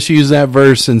 We've misused that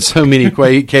verse in so many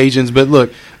occasions, but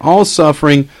look, all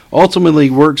suffering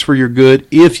ultimately works for your good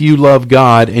if you love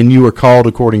God and you are called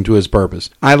according to his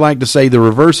purpose. I like to say the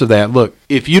reverse of that. Look,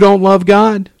 if you don't love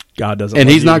God, God doesn't and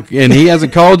love he's you. not, and he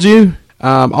hasn't called you,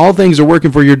 all things are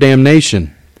working for your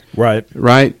damnation. Right.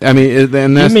 I mean,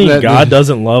 and that's, you mean God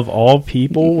doesn't love all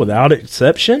people without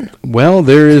exception? Well,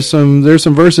 there's some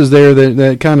verses there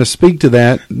that kind of speak to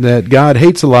that God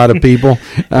hates a lot of people,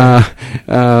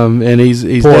 and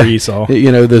he's poor Esau,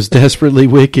 this desperately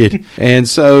wicked, and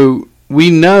so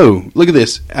we know. Look at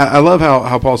this. I love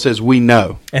how Paul says we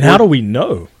know. And how do we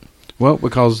know? Well,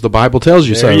 because the Bible tells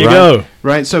you so, right? There you go.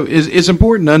 Right? So it's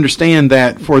important to understand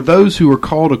that for those who are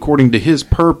called according to his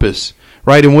purpose,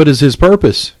 right? And what is his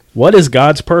purpose? What is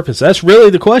God's purpose? That's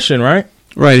really the question, right?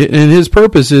 Right. And his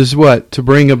purpose is what? To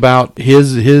bring about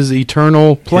his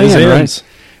eternal plan, his right? ends.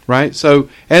 Right? So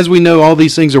as we know, all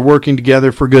these things are working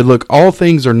together for good. Look, all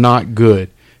things are not good.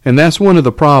 And that's one of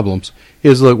the problems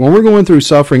is, look, when we're going through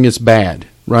suffering, it's bad,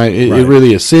 right? It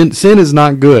really is. Sin is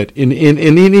not good in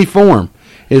any form.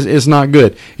 It's not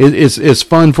good. It's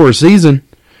fun for a season,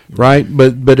 right?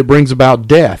 But it brings about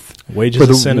death. Wages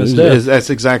of sin is death. That's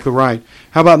exactly right.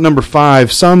 How about number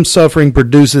 5? Some suffering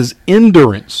produces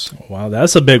endurance. Wow,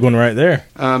 that's a big one right there.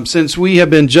 Since we have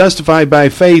been justified by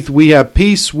faith, we have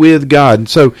peace with God.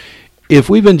 So if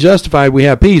we've been justified, we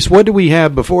have peace. What do we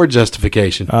have before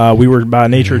justification? We were by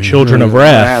nature children of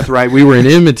wrath. Right. We were in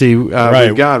enmity with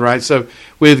God, right? So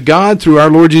with God, through our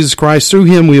Lord Jesus Christ, through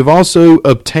him, we have also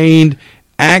obtained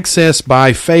access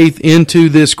by faith into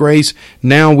this grace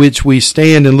now which we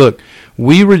stand. And look,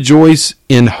 we rejoice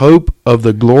in hope of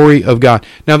the glory of God.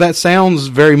 Now that sounds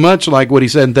very much like what he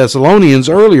said in Thessalonians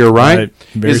earlier, right?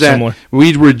 Very similar.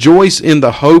 We rejoice in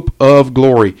the hope of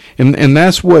glory. And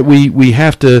that's what we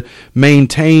have to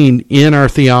maintain in our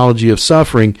theology of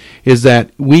suffering, is that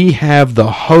we have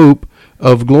the hope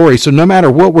of glory. So no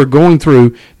matter what we're going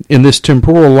through in this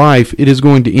temporal life, it is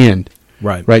going to end.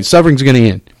 Right? Suffering's going to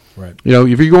end. Right.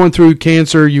 If you're going through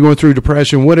cancer, you're going through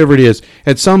depression, whatever it is,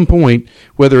 at some point,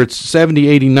 whether it's 70,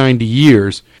 80, 90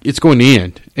 years, it's going to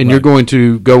end, and you're going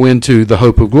to go into the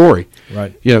hope of glory.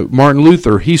 Right. Martin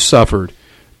Luther, he suffered.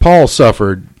 Paul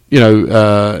suffered.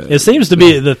 It seems to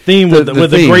be the theme with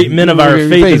the great men of our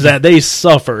faith is that they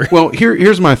suffer. Well,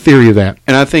 here's my theory of that,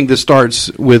 and I think this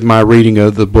starts with my reading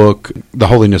of the book "The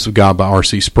Holiness of God" by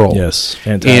R.C. Sproul. Yes,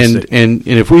 fantastic. And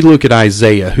if we look at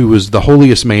Isaiah, who was the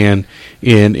holiest man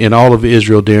in all of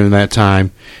Israel during that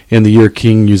time, in the year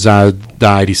King Uzziah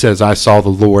died, he says, "I saw the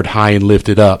Lord high and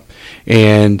lifted up."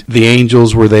 And the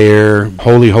angels were there.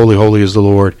 Holy, holy, holy is the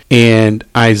Lord. And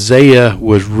Isaiah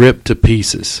was ripped to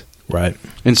pieces. Right.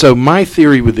 And so my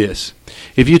theory with this,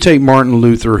 if you take Martin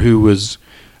Luther, who was,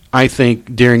 I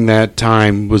think, during that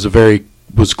time was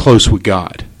close with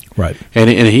God. Right. And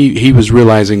he was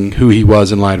realizing who he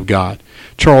was in light of God.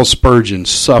 Charles Spurgeon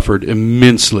suffered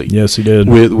immensely. Yes, he did.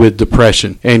 With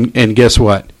depression. And guess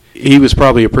what? he was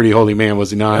probably a pretty holy man,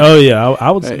 was he not? Oh yeah,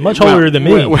 I was much holier than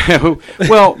me.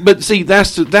 Well, but see,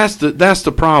 that's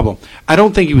the problem. I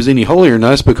don't think he was any holier than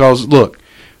us because look,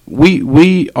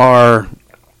 we are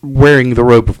wearing the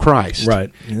robe of Christ,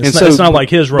 right? It's not like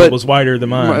his robe was whiter than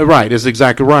mine, right? That's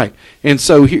exactly right. And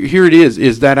so here it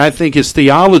is that I think his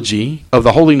theology of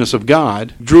the holiness of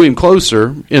God drew him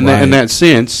closer in that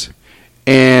sense.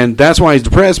 And that's why he's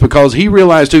depressed, because he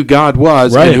realized who God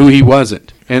was and who he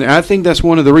wasn't. And I think that's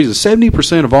one of the reasons.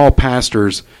 70% of all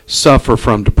pastors suffer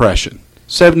from depression.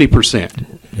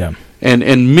 70%. Yeah.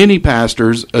 And many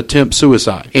pastors attempt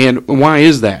suicide. And why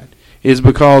is that? Is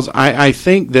because I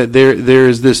think that there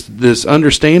is this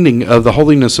understanding of the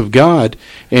holiness of God,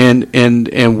 and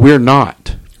we're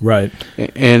not. Right.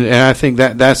 And I think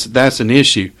that's an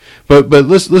issue. But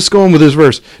let's go on with this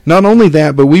verse. Not only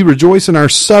that, but we rejoice in our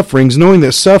sufferings, knowing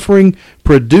that suffering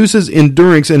produces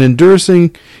endurance, and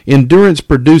endurance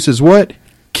produces what?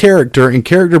 Character, and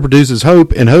character produces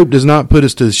hope, and hope does not put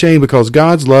us to shame, because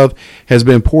God's love has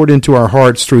been poured into our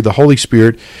hearts through the Holy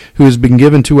Spirit who has been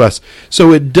given to us.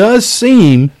 So it does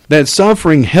seem that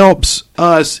suffering helps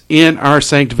us in our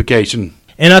sanctification.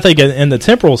 And I think in the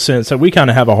temporal sense that we kind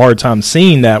of have a hard time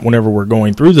seeing that whenever we're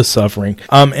going through the suffering.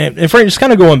 And Frank, just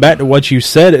kind of going back to what you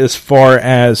said as far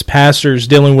as pastors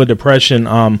dealing with depression,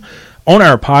 on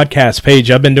our podcast page,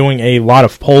 I've been doing a lot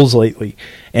of polls lately.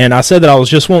 And I said that I was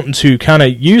just wanting to kind of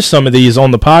use some of these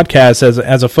on the podcast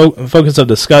as a focus of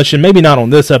discussion. Maybe not on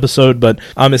this episode, but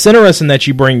it's interesting that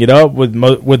you bring it up with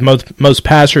most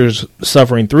pastors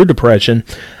suffering through depression.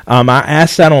 I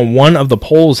asked that on one of the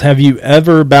polls, have you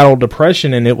ever battled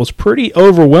depression? And it was pretty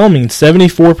overwhelming.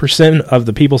 74% of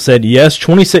the people said yes,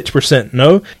 26%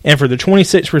 no. And for the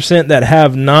 26% that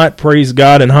have not, praise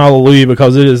God and hallelujah,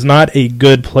 because it is not a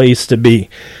good place to be.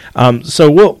 So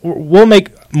we'll make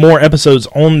more episodes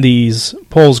on these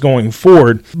polls going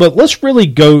forward, but let's really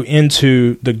go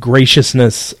into the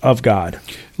graciousness of God.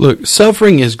 Look,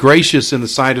 suffering is gracious in the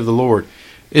sight of the Lord.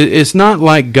 It's not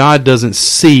like God doesn't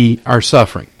see our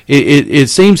suffering. It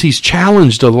seems he's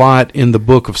challenged a lot in the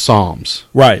book of Psalms,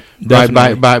 right?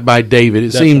 By David.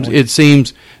 It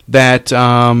seems that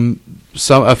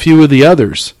a few of the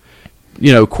others,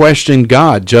 questioned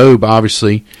God. Job,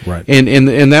 obviously, right?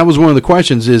 And that was one of the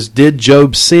questions: is did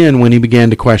Job sin when he began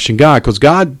to question God? Because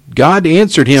God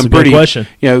answered him pretty. Good question.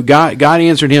 God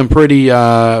answered him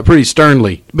pretty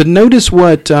sternly. But notice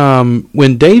what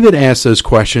when David asked those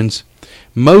questions,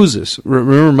 Moses.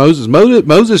 Remember Moses?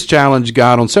 Moses challenged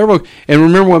God on several. And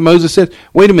remember what Moses said?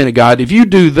 Wait a minute, God. If you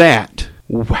do that,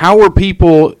 how are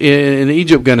people in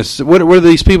Egypt going to? What are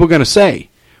these people going to say?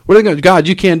 What are they going to? God,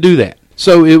 you can't do that.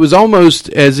 So it was almost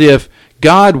as if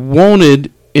God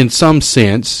wanted, in some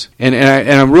sense, and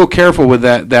I'm real careful with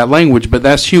that language, but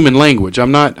that's human language.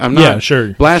 I'm not blasphemous.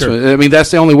 Sure. I mean, that's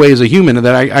the only way as a human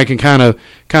that I can kind of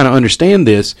understand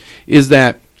this, is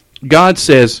that God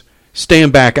says,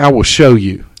 stand back, I will show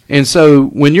you. And so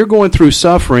when you're going through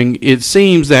suffering, it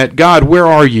seems that, God, where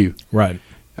are you? Right.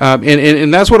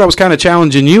 And that's what I was kind of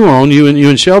challenging you on, you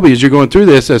and Shelby, as you're going through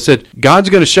this. I said, God's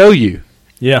going to show you.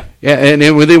 Yeah. And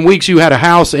then within weeks you had a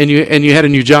house and you had a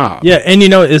new job. Yeah, and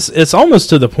it's almost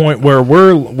to the point where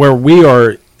we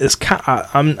are. It's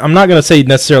I'm not going to say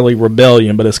necessarily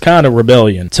rebellion, but it's kind of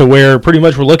rebellion to where pretty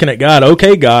much we're looking at God.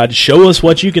 Okay, God, show us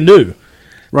what you can do.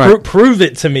 Right. Prove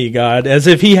it to me, God, as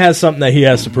if He has something that He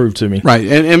has to prove to me. Right.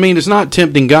 And I mean, it's not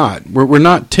tempting God. We're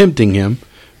not tempting Him.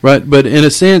 Right, but in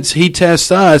a sense, He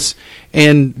tests us,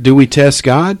 and do we test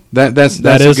God? That's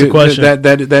the question.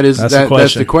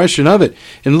 That's the question of it.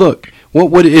 And look,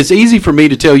 what it's easy for me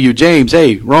to tell you, James.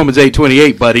 Hey, Romans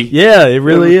 8:28, buddy. Yeah, it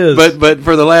really is. But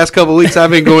for the last couple of weeks,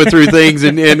 I've been going through things,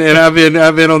 and I've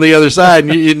been on the other side,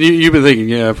 and you've been thinking,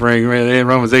 yeah, Frank,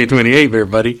 Romans 8:28 there,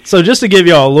 buddy. So just to give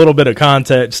y'all a little bit of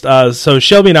context, so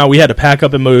Shelby and I, we had to pack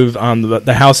up and move on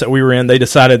the house that we were in. They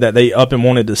decided that they up and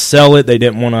wanted to sell it. They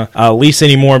didn't want to lease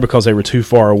anymore because they were too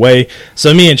far away.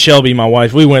 So me and Shelby, my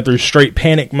wife, we went through straight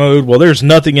panic mode. Well, there's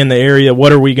nothing in the area.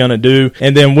 What are we going to do?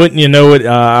 And then wouldn't you know it,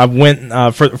 I went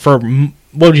for what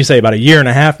would you say, about a year and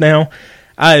a half now,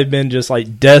 I had been just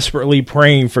like desperately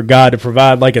praying for God to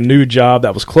provide like a new job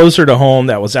that was closer to home,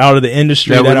 that was out of the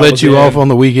industry. That would let you off on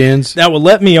the weekends? That would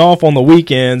let me off on the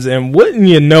weekends. And wouldn't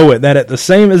you know it, that at the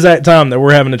same exact time that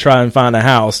we're having to try and find a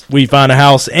house, we find a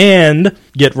house and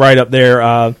get right up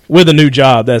there with a new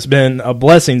job. That's been a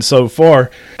blessing so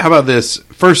far. How about this?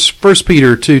 First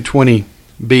Peter 2:20.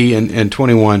 B and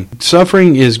 21.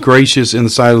 Suffering is gracious in the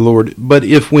sight of the Lord, but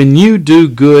if when you do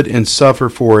good and suffer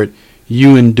for it,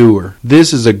 you endure,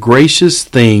 this is a gracious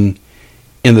thing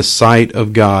in the sight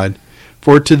of God.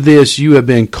 For to this you have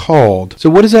been called. So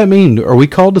what does that mean? Are we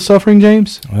called to suffering,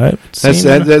 James? That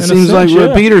seems like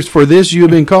what Peter's, for this you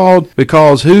have been called,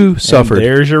 because who suffered? And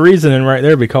there's your reasoning right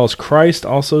there, because Christ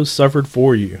also suffered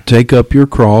for you. Take up your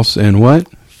cross and what?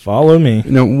 Follow me.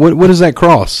 You know, what is that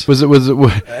cross?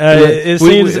 It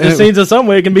seems in some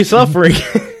way it can be suffering.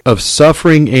 Of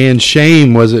suffering and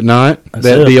shame, was it not?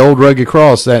 The old rugged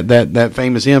cross, that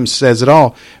famous hymn says it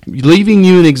all. Leaving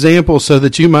you an example so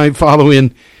that you might follow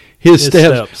in his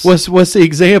steps. What's the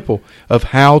example of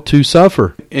how to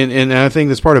suffer? And I think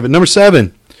that's part of it. Number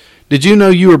 7. Did you know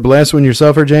you were blessed when you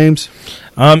suffer, James?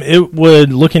 It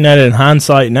would, looking at it in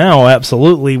hindsight now,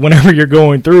 absolutely. Whenever you're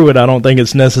going through it, I don't think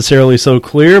it's necessarily so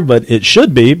clear, but it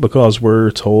should be, because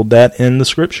we're told that in the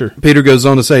Scripture. Peter goes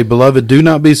on to say, Beloved, do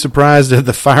not be surprised at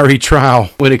the fiery trial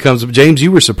when it comes up. James,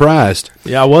 you were surprised.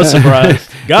 Yeah, I was surprised.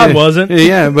 God wasn't.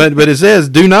 Yeah, but it says,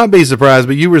 do not be surprised,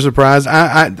 but you were surprised.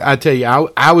 I tell you,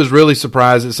 I was really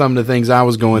surprised at some of the things I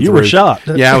was going through. You were shocked.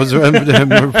 Yeah, I was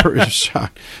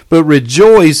shocked. But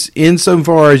rejoice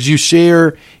insofar as you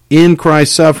share in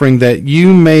Christ's suffering, that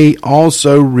you may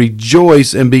also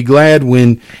rejoice and be glad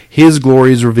when his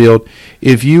glory is revealed.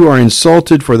 If you are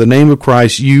insulted for the name of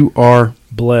Christ, you are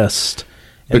blessed.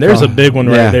 And there's a big one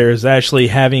right there, is actually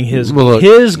having his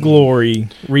glory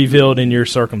revealed in your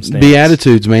circumstance.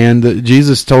 Beatitudes, man.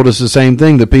 Jesus told us the same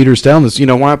thing that Peter's telling us. You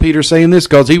know why Peter's saying this?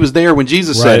 Because he was there when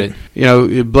Jesus said it. You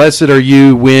know, blessed are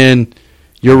you when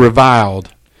you're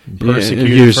reviled,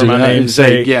 persecuted for my name's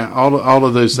sake. Yeah, all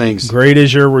of those things. Great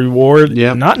is your reward.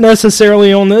 Yep. Not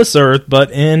necessarily on this earth, but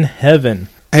in heaven.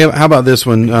 Hey, how about this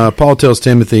one? Paul tells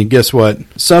Timothy, guess what?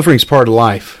 Suffering's part of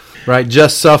life. Right,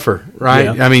 just suffer,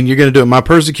 right? Yeah. I mean, you're going to do it. My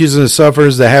persecutions and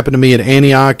sufferings that happened to me at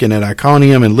Antioch and at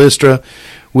Iconium and Lystra,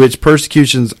 which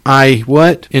persecutions I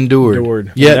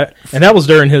endured. Yet, and that was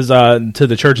during his to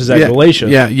the churches at Galatia.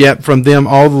 Yeah. Yet from them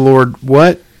all the Lord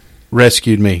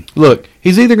rescued me. Look,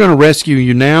 he's either going to rescue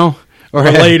you now or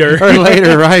later,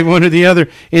 right? One or the other.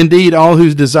 Indeed, all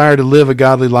who desire to live a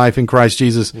godly life in Christ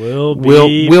Jesus will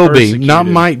be, not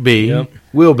might be,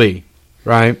 will be,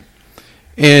 right?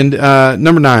 And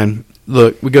number 9,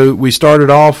 look, we started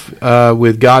off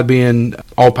with God being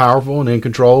all-powerful and in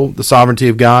control, the sovereignty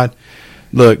of God.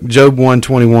 Look, Job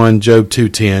 1:21, Job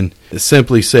 2:10, it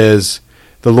simply says,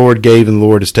 the Lord gave and the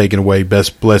Lord has taken away.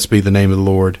 Blessed be the name of the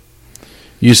Lord.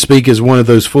 You speak as one of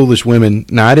those foolish women.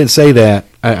 Now, I didn't say that.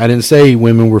 I didn't say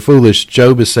women were foolish.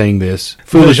 Job is saying this.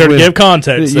 Foolish women. Give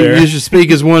context there. You should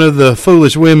speak as one of the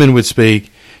foolish women would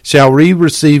speak. Shall we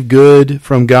receive good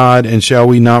from God, and shall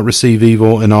we not receive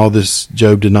evil? And all this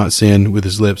Job did not sin with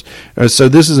his lips. So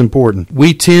this is important.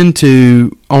 We tend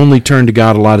to only turn to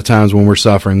God a lot of times when we're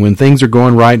suffering. When things are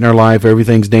going right in our life,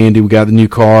 everything's dandy. We got the new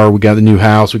car, we got the new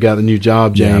house, we got the new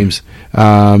job, James.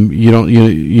 Yeah.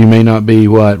 You may not be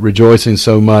rejoicing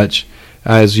so much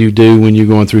as you do when you're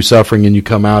going through suffering and you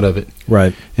come out of it.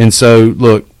 Right. And so,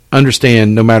 look,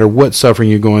 understand, no matter what suffering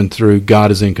you're going through, God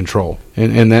is in control.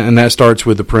 And that starts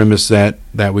with the premise that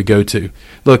we go to.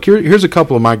 Look, here's a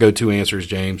couple of my go-to answers,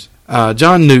 James.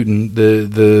 John Newton,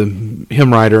 the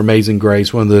hymn writer, Amazing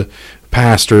Grace, one of the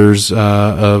pastors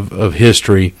of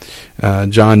history,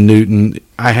 John Newton,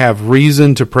 I have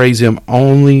reason to praise him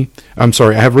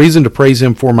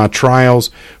for my trials,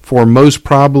 for most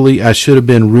probably I should have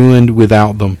been ruined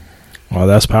without them. Well,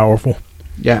 that's powerful.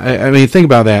 Yeah, I mean, think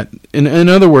about that. In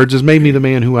other words, it's made me the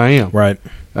man who I am. Right.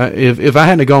 If I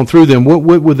hadn't gone through them, what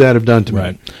would that have done to me?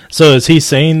 Right. So is he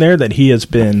saying there that he has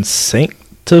been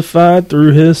sanctified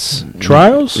through his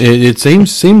trials? It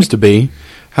seems to be.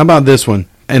 How about this one?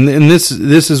 And this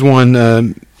is one,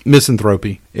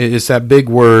 misanthropy. It's that big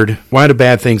word. Why do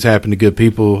bad things happen to good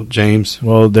people, James?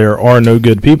 Well, there are no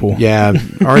good people. Yeah,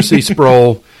 R.C.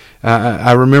 Sproul.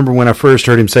 I remember when I first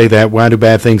heard him say that, why do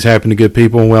bad things happen to good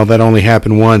people? Well, that only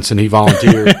happened once, and he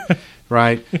volunteered,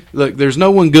 right? Look, there's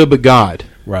no one good but God.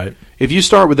 Right. If you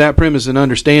start with that premise and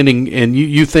understanding, and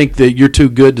you think that you're too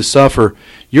good to suffer,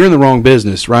 you're in the wrong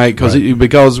business, right?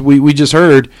 Because we just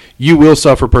heard you will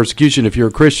suffer persecution if you're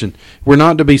a Christian. We're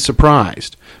not to be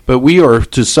surprised, but we are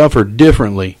to suffer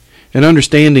differently. And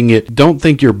understanding it, don't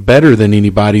think you're better than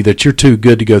anybody, that you're too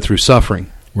good to go through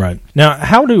suffering. Right. Now,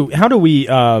 how do we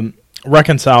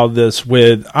reconcile this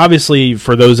with, obviously,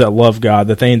 for those that love God,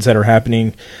 the things that are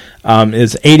happening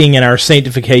is aiding in our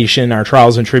sanctification, our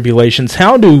trials and tribulations.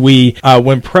 How do we,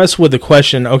 when pressed with the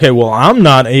question, okay, well, I'm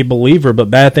not a believer,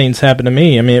 but bad things happen to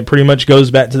me. I mean, it pretty much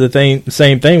goes back to the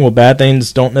same thing. Well, bad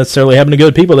things don't necessarily happen to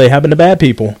good people. They happen to bad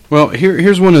people. Well,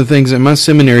 here's one of the things that my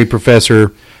seminary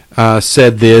professor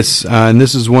said this, and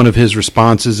this is one of his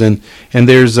responses, and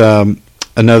there's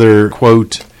another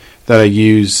quote that I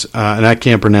use, and I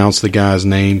can't pronounce the guy's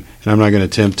name, and I'm not going to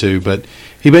attempt to, but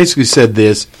he basically said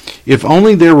this: if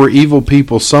only there were evil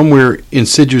people somewhere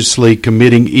insidiously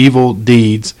committing evil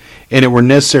deeds, and it were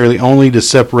necessarily only to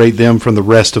separate them from the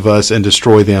rest of us and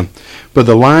destroy them. But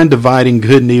the line dividing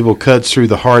good and evil cuts through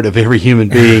the heart of every human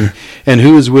being, and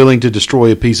who is willing to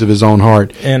destroy a piece of his own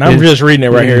heart? And I'm just reading it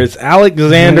right here. It's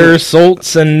Alexander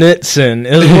Solzhenitsyn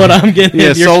is what I'm getting.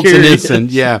 Yeah, Solzhenitsyn,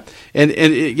 yeah. And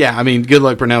yeah, I mean, good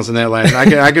luck pronouncing that last.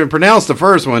 I can pronounce the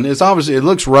first one. It's obviously, it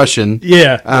looks Russian.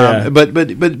 Yeah. But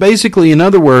basically, in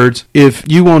other words, if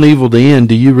you want evil to end,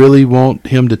 do you really want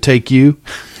him to take you?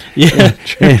 Yeah.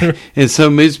 And so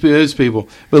most people.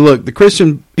 But look,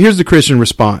 here's the Christian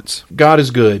response: God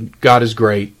is good. God is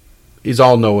great. He's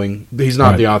all knowing. He's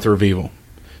not the author of evil.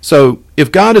 So if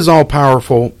God is all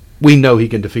powerful, we know He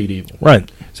can defeat evil.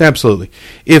 Right. It's absolutely.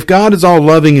 If God is all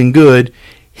loving and good,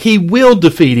 He will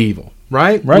defeat evil.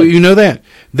 Right? Right. Well, you know that.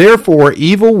 Therefore,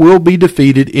 evil will be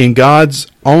defeated in God's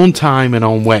own time and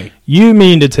own way. You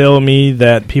mean to tell me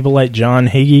that people like John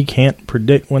Hagee can't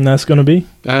predict when that's going to be?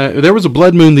 There was a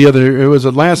blood moon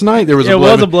last night. There was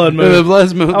a blood moon.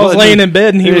 I was laying in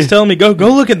bed and he was telling me, go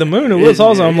look at the moon. It was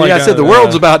awesome. I'm like, I said, the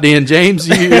world's about to end, James.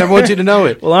 I want you to know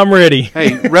it. Well, I'm ready.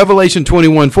 Hey, Revelation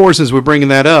 21:4, since we're bringing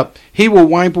that up, He will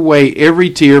wipe away every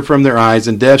tear from their eyes,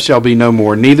 and death shall be no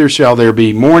more. Neither shall there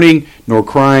be mourning, nor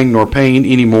crying, nor pain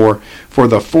anymore, for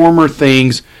the former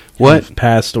things,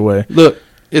 passed away. Look,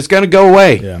 it's going to go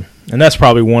away. Yeah. And that's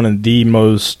probably one of the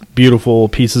most beautiful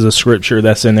pieces of scripture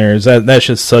that's in there. That's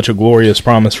just such a glorious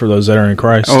promise for those that are in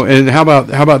Christ. Oh, and how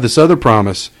about this other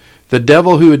promise? The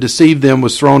devil who had deceived them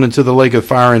was thrown into the lake of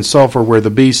fire and sulfur, where the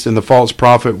beast and the false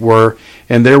prophet were,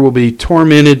 and there will be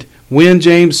tormented. When,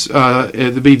 James?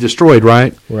 To be destroyed,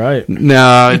 right? Right.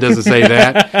 No, it doesn't say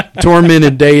that.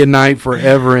 Tormented day and night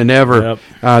forever and ever.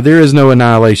 Yep. There is no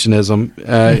annihilationism.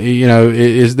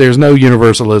 There's no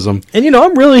universalism. And,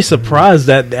 I'm really surprised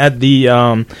that at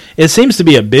the it seems to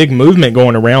be a big movement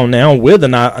going around now with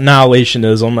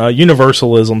annihilationism.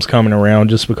 Universalism's coming around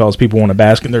just because people want to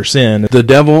bask in their sin. The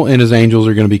devil and his angels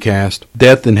are going to be cast.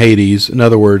 Death and Hades. In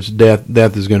other words, death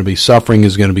is going to be, suffering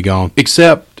is going to be gone.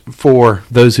 Except for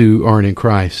those who aren't in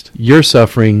Christ. Your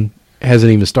suffering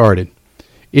hasn't even started.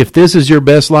 If this is your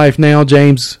best life now,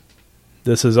 James,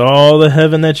 this is all the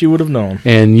heaven that you would have known,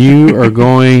 and you are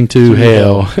going to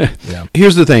hell. Yeah.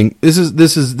 Here's the thing. This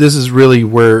is really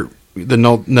where the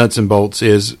nuts and bolts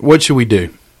is. What should we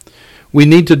do? We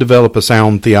need to develop a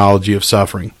sound theology of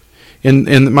suffering.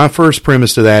 And my first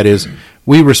premise to that is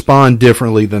we respond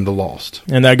differently than the lost.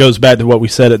 And that goes back to what we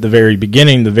said at the very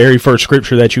beginning. The very first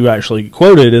scripture that you actually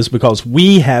quoted is because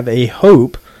we have a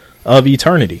hope of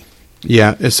eternity.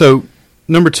 Yeah. So,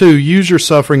 number 2, use your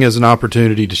suffering as an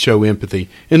opportunity to show empathy.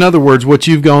 In other words, what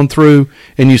you've gone through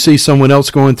and you see someone else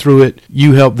going through it,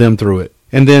 you help them through it.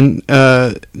 And then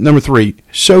number 3,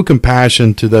 show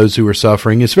compassion to those who are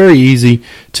suffering. It's very easy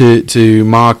to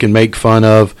mock and make fun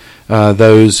of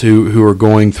those who are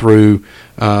going through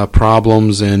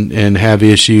problems and have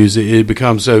issues. It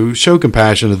becomes so. Show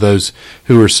compassion to those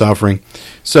who are suffering.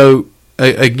 So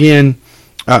again,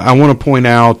 I want to point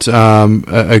out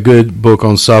a good book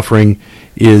on suffering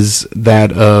is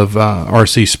that of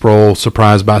R.C. Sproul,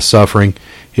 Surprised by Suffering.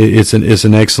 It's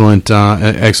an excellent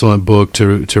book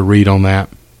to read on that.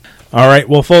 All right,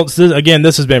 well, folks,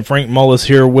 this has been Frank Mullis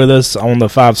here with us on the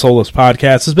Five Solas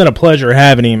podcast. It's been a pleasure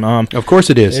having him. Of course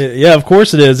it is. Yeah, of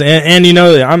course it is. And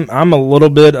I'm a little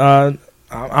bit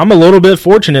I'm a little bit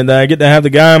fortunate that I get to have the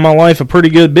guy in my life a pretty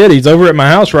good bit. He's over at my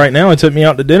house right now. He took me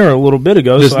out to dinner a little bit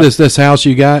ago. This house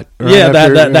you got? Right, yeah,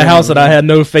 that house that I had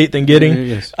no faith in getting.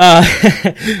 Yes.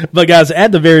 But guys,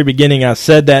 at the very beginning, I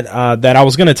said that I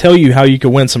was going to tell you how you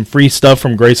could win some free stuff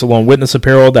from Grace Alone Witness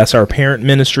Apparel. That's our parent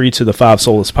ministry to the Five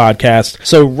Solas podcast.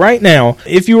 So right now,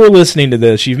 if you are listening to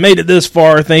this, you've made it this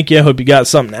far. Thank you. I hope you got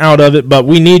something out of it. But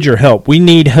we need your help. We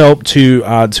need help to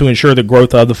ensure the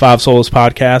growth of the Five Solas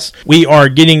podcast. We are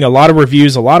getting a lot of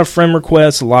reviews, a lot of friend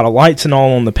requests, a lot of likes and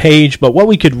all on the page, but what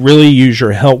we could really use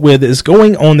your help with is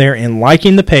going on there and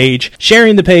liking the page,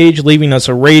 sharing the page, leaving us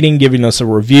a rating, giving us a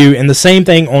review, and the same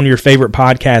thing on your favorite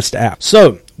podcast app.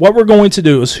 So what we're going to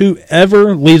do is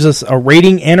whoever leaves us a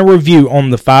rating and a review on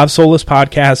the Five Solas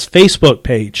Podcast Facebook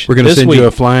page, we're going to send you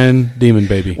a flying demon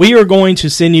baby. We are going to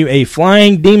send you a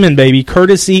flying demon baby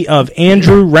courtesy of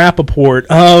Andrew Rappaport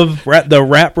of the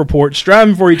Rap Report,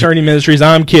 Striving for Eternity Ministries.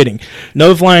 I'm kidding.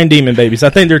 No flying demon babies. I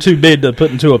think they're too big to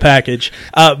put into a package.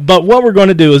 But what we're going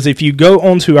to do is if you go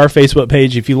onto our Facebook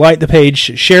page, if you like the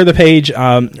page, share the page,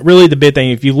 really the big thing,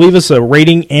 if you leave us a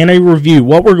rating and a review,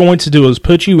 what we're going to do is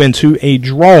put you into a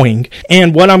draw drawing.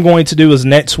 And what I'm going to do is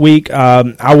next week,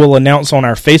 I will announce on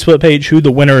our Facebook page who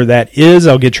the winner of that is.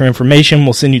 I'll get your information.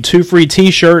 We'll send you 2 free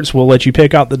t-shirts. We'll let you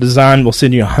pick out the design. We'll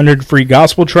send you 100 free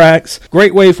gospel tracts.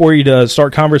 Great way for you to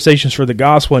start conversations for the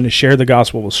gospel and to share the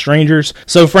gospel with strangers.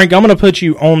 So, Frank, I'm going to put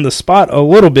you on the spot a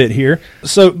little bit here.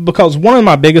 So, because one of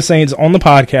my biggest things on the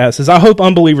podcast is I hope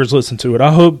unbelievers listen to it.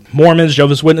 I hope Mormons,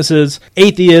 Jehovah's Witnesses,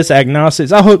 atheists,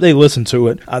 agnostics, I hope they listen to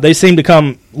it. They seem to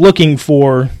come looking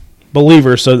for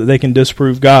believers so that they can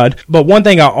disprove God. But one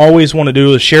thing I always want to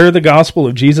do is share the gospel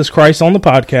of Jesus Christ on the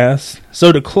podcast.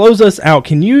 So to close us out,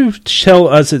 can you tell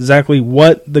us exactly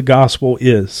what the gospel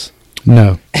is?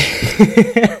 No.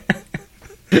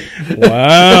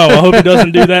 Wow, I hope he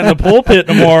doesn't do that in the pulpit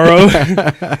tomorrow.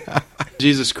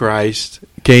 Jesus Christ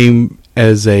came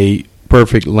as a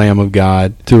perfect Lamb of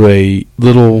God to a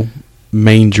little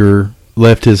manger,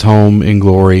 left his home in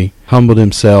glory, humbled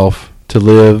himself to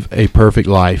live a perfect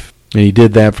life. And he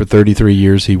did that for 33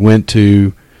 years. He went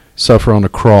to suffer on a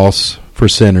cross for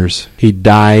sinners. He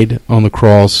died on the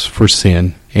cross for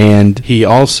sin. And he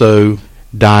also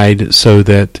died so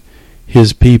that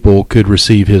his people could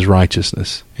receive his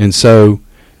righteousness. And so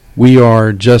we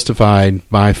are justified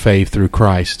by faith through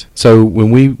Christ. So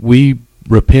when we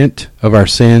repent of our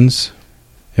sins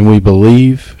and we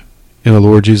believe in the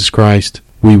Lord Jesus Christ,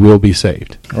 we will be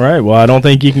saved. All right. Well, I don't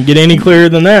think you can get any clearer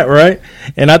than that, right?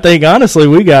 And I think honestly,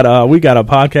 we got a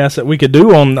podcast that we could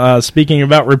do on speaking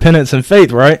about repentance and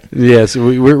faith, right? Yes,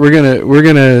 we're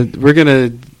gonna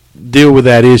deal with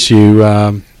that issue.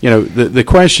 The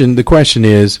question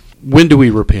is, when do we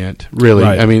repent? Really,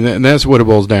 Right. I mean, and that's what it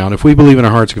boils down. If we believe in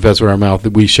our hearts, confess with our mouth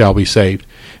that we shall be saved,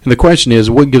 and the question is,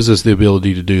 what gives us the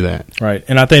ability to do that? Right.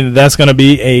 And I think that's going to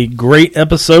be a great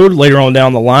episode later on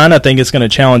down the line. I think it's going to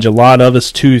challenge a lot of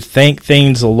us to think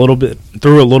things a little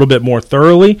bit more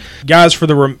thoroughly. Guys, for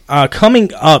the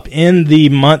coming up in the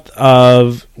month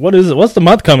of, what is it? What's the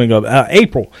month coming up?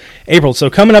 April. So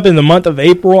coming up in the month of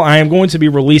April, I am going to be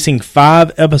releasing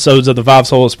 5 episodes of the Five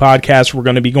Solas podcast. We're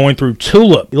going to be going through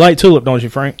Tulip. You like Tulip, don't you,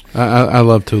 Frank? I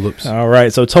love tulips. All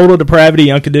right. So total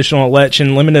depravity, unconditional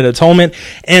election, limited atonement.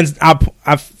 And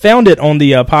I found it on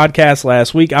the podcast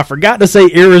last week. I forgot to say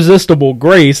irresistible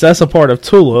grace. That's a part of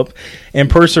Tulip. And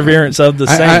perseverance of the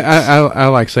saints. I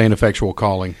like saying effectual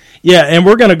calling. Yeah, and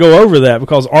we're going to go over that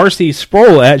because R.C.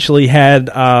 Sproul actually had,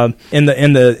 in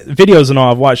the videos and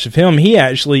all I've watched of him, he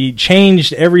actually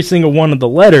changed every single one of the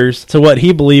letters to what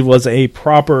he believed was a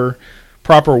proper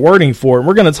wording for it. And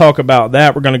we're going to talk about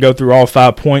that. We're going to go through all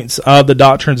 5 points of the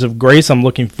doctrines of grace. I'm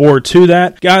looking forward to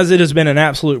that. Guys, it has been an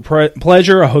absolute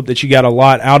pleasure. I hope that you got a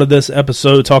lot out of this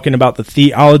episode talking about the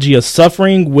theology of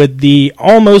suffering with the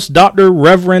almost Dr.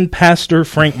 Reverend Pastor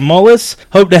Frank Mullis.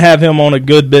 Hope to have him on a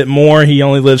good bit more. He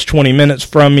only lives 20 minutes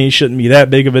from me. Shouldn't be that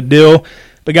big of a deal.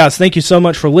 But guys, thank you so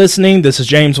much for listening. This is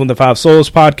James with the Five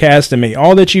Solas podcast, and may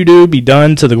all that you do be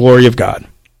done to the glory of God.